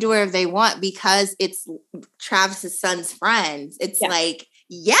men can do whatever they want because it's Travis's son's friends. It's like,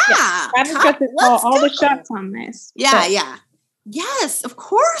 Travis got to call all the shots on this. Yeah. Yes, of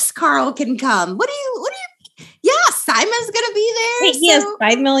course Carl can come. What do you yeah, Simon's gonna be there. Wait, he has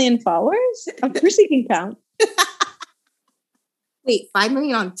 5 million followers? Of course he can come. Wait, 5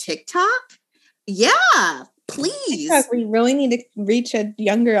 million on TikTok? Yeah. Please. TikTok, we really need to reach a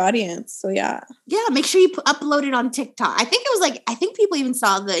younger audience. So yeah, make sure you upload it on TikTok. I think people even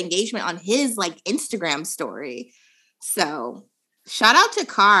saw the engagement on his like Instagram story. So shout out to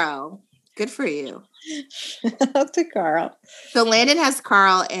Carl. Good for you. Up to Carl. So Landon has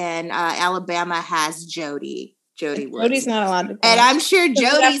Carl and Alabama has Jody. Jody Woods. Jody's not allowed to go. And I'm sure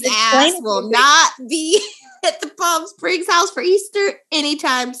Jody's ass will not be at the Palm Springs house for Easter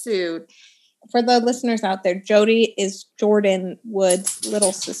anytime soon. For the listeners out there, Jody is Jordan Woods'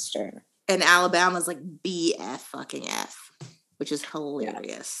 little sister. And Alabama's like BF fucking F, which is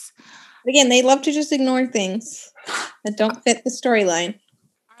hilarious. Yeah. Again, they love to just ignore things that don't fit the storyline.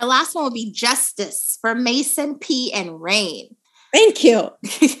 Our last one will be Justice for Mason, P, and Rain. Thank you.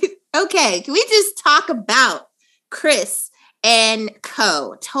 Okay, can we just talk about Chris and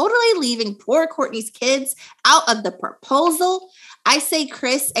Co. totally leaving poor Kourtney's kids out of the proposal? I say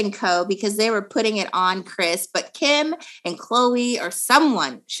Chris and Co. because they were putting it on Chris, but Kim and Chloe or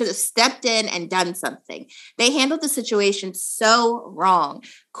someone should have stepped in and done something. They handled the situation so wrong.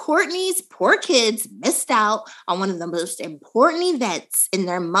 Kourtney's poor kids missed out on one of the most important events in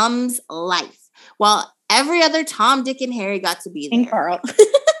their mom's life, while every other Tom, Dick, and Harry got to be there. And Carl.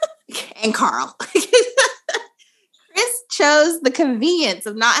 And Carl. Chris chose the convenience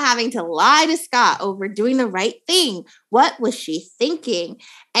of not having to lie to Scott over doing the right thing. What was she thinking?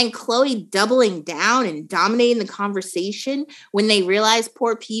 And Chloe doubling down and dominating the conversation when they realized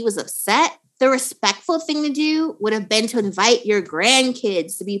poor P was upset. The respectful thing to do would have been to invite your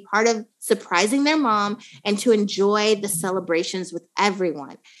grandkids to be part of surprising their mom and to enjoy the celebrations with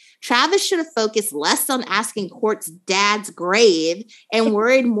everyone. Travis should have focused less on asking Court's dad's grave and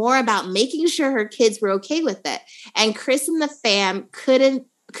worried more about making sure her kids were okay with it. And Chris and the fam could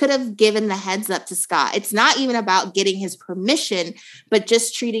have given the heads up to Scott. It's not even about getting his permission, but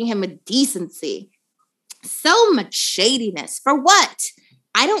just treating him with decency. So much shadiness. For what?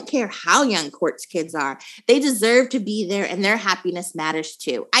 I don't care how young Court's kids are. They deserve to be there and their happiness matters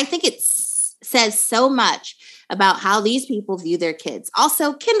too. I think it says so much about how these people view their kids.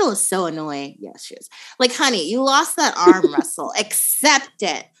 Also, Kendall is so annoying. Yes, she is. Like, honey, you lost that arm wrestle. Accept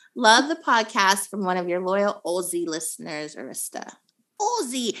it. Love the podcast from one of your loyal Ozzy listeners, Arista.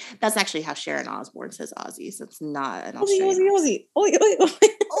 Ozzy. That's actually how Sharon Osbourne says Ozzy, so it's not an Australian.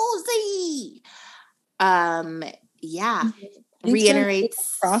 Ozzy. Yeah.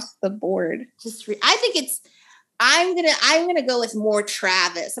 Reiterates across the board. I think it's. I'm gonna go with more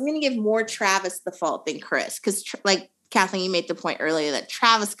Travis. I'm gonna give more Travis the fault than Chris, because like Kathleen, you made the point earlier that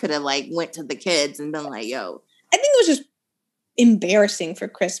Travis could have like went to the kids and been like, "Yo." I think it was just embarrassing for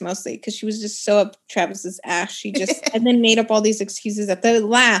Chris mostly because she was just so up Travis's ass. She just and then made up all these excuses at the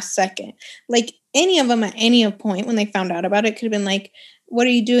last second. Like any of them at any point when they found out about it could have been like, "What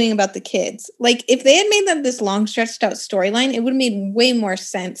are you doing about the kids?" Like if they had made them this long stretched out storyline, it would have made way more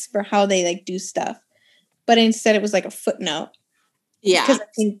sense for how they like do stuff. But instead, it was like a footnote. Yeah. Because I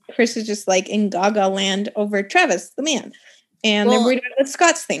think Chris is just like in Gaga land over Travis, the man. And they're worried about what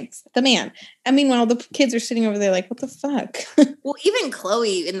Scott thinks, the man. I mean, while the kids are sitting over there like, what the fuck? Well, even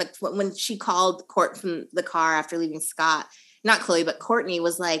Chloe, when she called Court from the car after leaving Scott, not Chloe, but Kourtney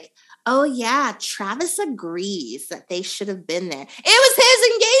was like, oh, yeah, Travis agrees that they should have been there. It was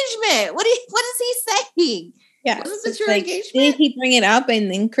his engagement. What is he saying? Yeah, wasn't this your like, engagement? Didn't he bring it up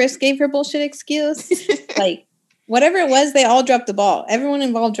and then Chris gave her bullshit excuse? Like, whatever it was, they all dropped the ball. Everyone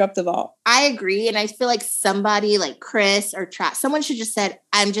involved dropped the ball. I agree, and I feel like somebody like Chris or someone should just said,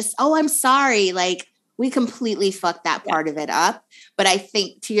 I'm sorry. Like, we completely fucked that part of it up. But I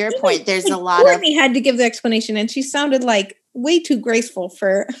think, to your point, there's a lot of... Kourtney had to give the explanation, and she sounded like way too graceful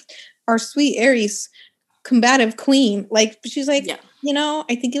for our sweet Aries combative queen. Like, she's like,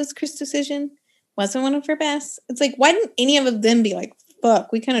 I think it was Chris' decision. Wasn't one of her best. It's like, why didn't any of them be like, fuck,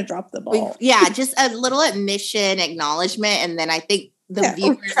 we kind of dropped the ball? Just a little admission, acknowledgement, and then I think the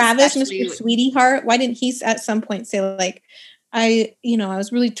viewers, Travis, Mr. Sweetie Heart, why didn't he at some point say like, I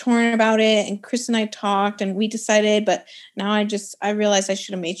was really torn about it, and Chris and I talked, and we decided, but now I realized I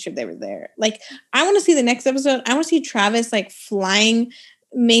should have made sure they were there. Like, I want to see the next episode. I want to see Travis like flying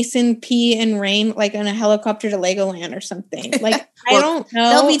Mason, P, and Rain like on a helicopter to Legoland or something. Like, I don't know.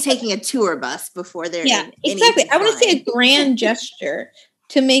 They'll be taking a tour bus before they're exactly. I want to see a grand gesture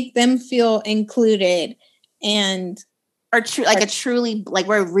to make them feel included and a truly like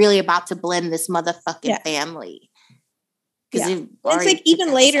we're really about to blend this motherfucking family. It's like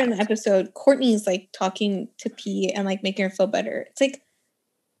even later in the episode, Kourtney's like talking to P and like making her feel better. It's like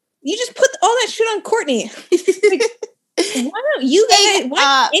you just put all that shit on Kourtney. Like, why don't you guys?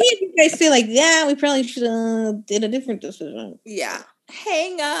 Why any of you guys say like, yeah, we probably should have did a different decision? Yeah,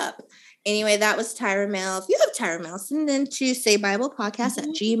 hang up. Anyway, that was Tyra Mail. If you have Tyra Mail, send them to saybiblepodcast at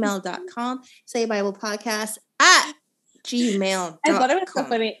gmail.com. Saybiblepodcast at gmail.com. I thought it was so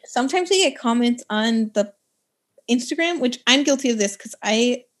funny. Sometimes we get comments on the Instagram, which I'm guilty of this because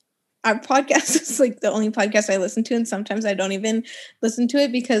I our podcast is like the only podcast I listen to, and sometimes I don't even listen to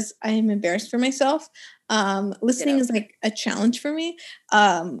it because I am embarrassed for myself. Listening is like a challenge for me.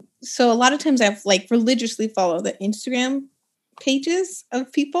 So a lot of times I've like religiously follow the Instagram pages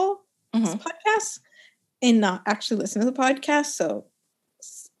of people podcasts and not actually listen to the podcast. So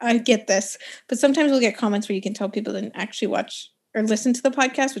I get this, but sometimes we'll get comments where you can tell people didn't actually watch or listen to the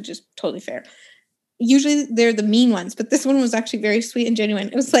podcast, which is totally fair. Usually they're the mean ones, but this one was actually very sweet and genuine.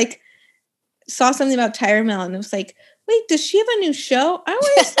 It was like, saw something about Tyra Mail and it was like, wait, does she have a new show? I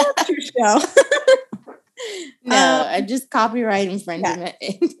always watched your show. No, I just copyright infringement.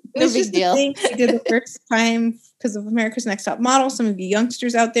 Yeah. No big just deal. Thing we did the first time because of America's Next Top Model. Some of you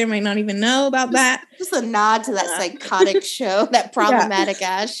youngsters out there might not even know about that. Just a nod to that psychotic show, that problematic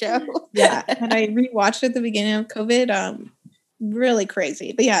ass show. Yeah, and I rewatched it at the beginning of COVID. Really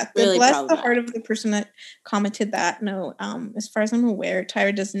crazy, but yeah, really bless the heart of the person that commented that. No, as far as I'm aware,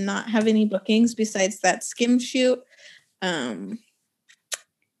 Tyra does not have any bookings besides that skim shoot.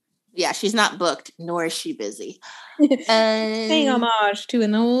 Yeah, she's not booked, nor is she busy. Paying homage to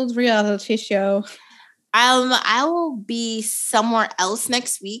an old reality show. I will be somewhere else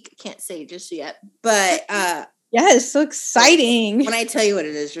next week. Can't say just yet, but yeah, it's so exciting. When I tell you what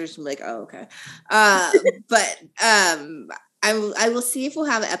it is, you're just like, oh, okay. But I will see if we'll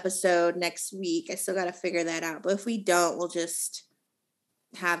have an episode next week. I still got to figure that out. But if we don't, we'll just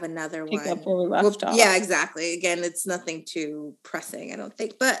have another pick one. Up where we left off. Yeah, exactly. Again, it's nothing too pressing, I don't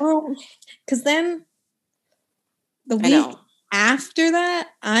think. But because then the week after that,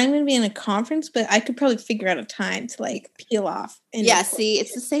 I'm going to be in a conference, but I could probably figure out a time to like peel off. Yeah, see,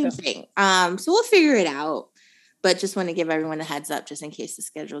 it's the same thing. So we'll figure it out. But just want to give everyone a heads up just in case the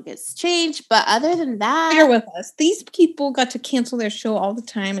schedule gets changed. But other than that, bear with us. These people got to cancel their show all the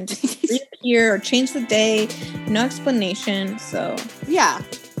time and just reappear or change the day. No explanation. So yeah,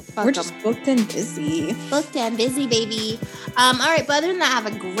 we're just booked and busy. Booked and busy, baby. All right. But other than that, have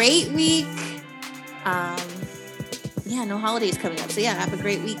a great week. Yeah, no holidays coming up. So yeah, have a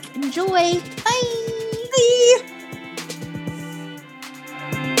great week. Enjoy. Bye. Bye.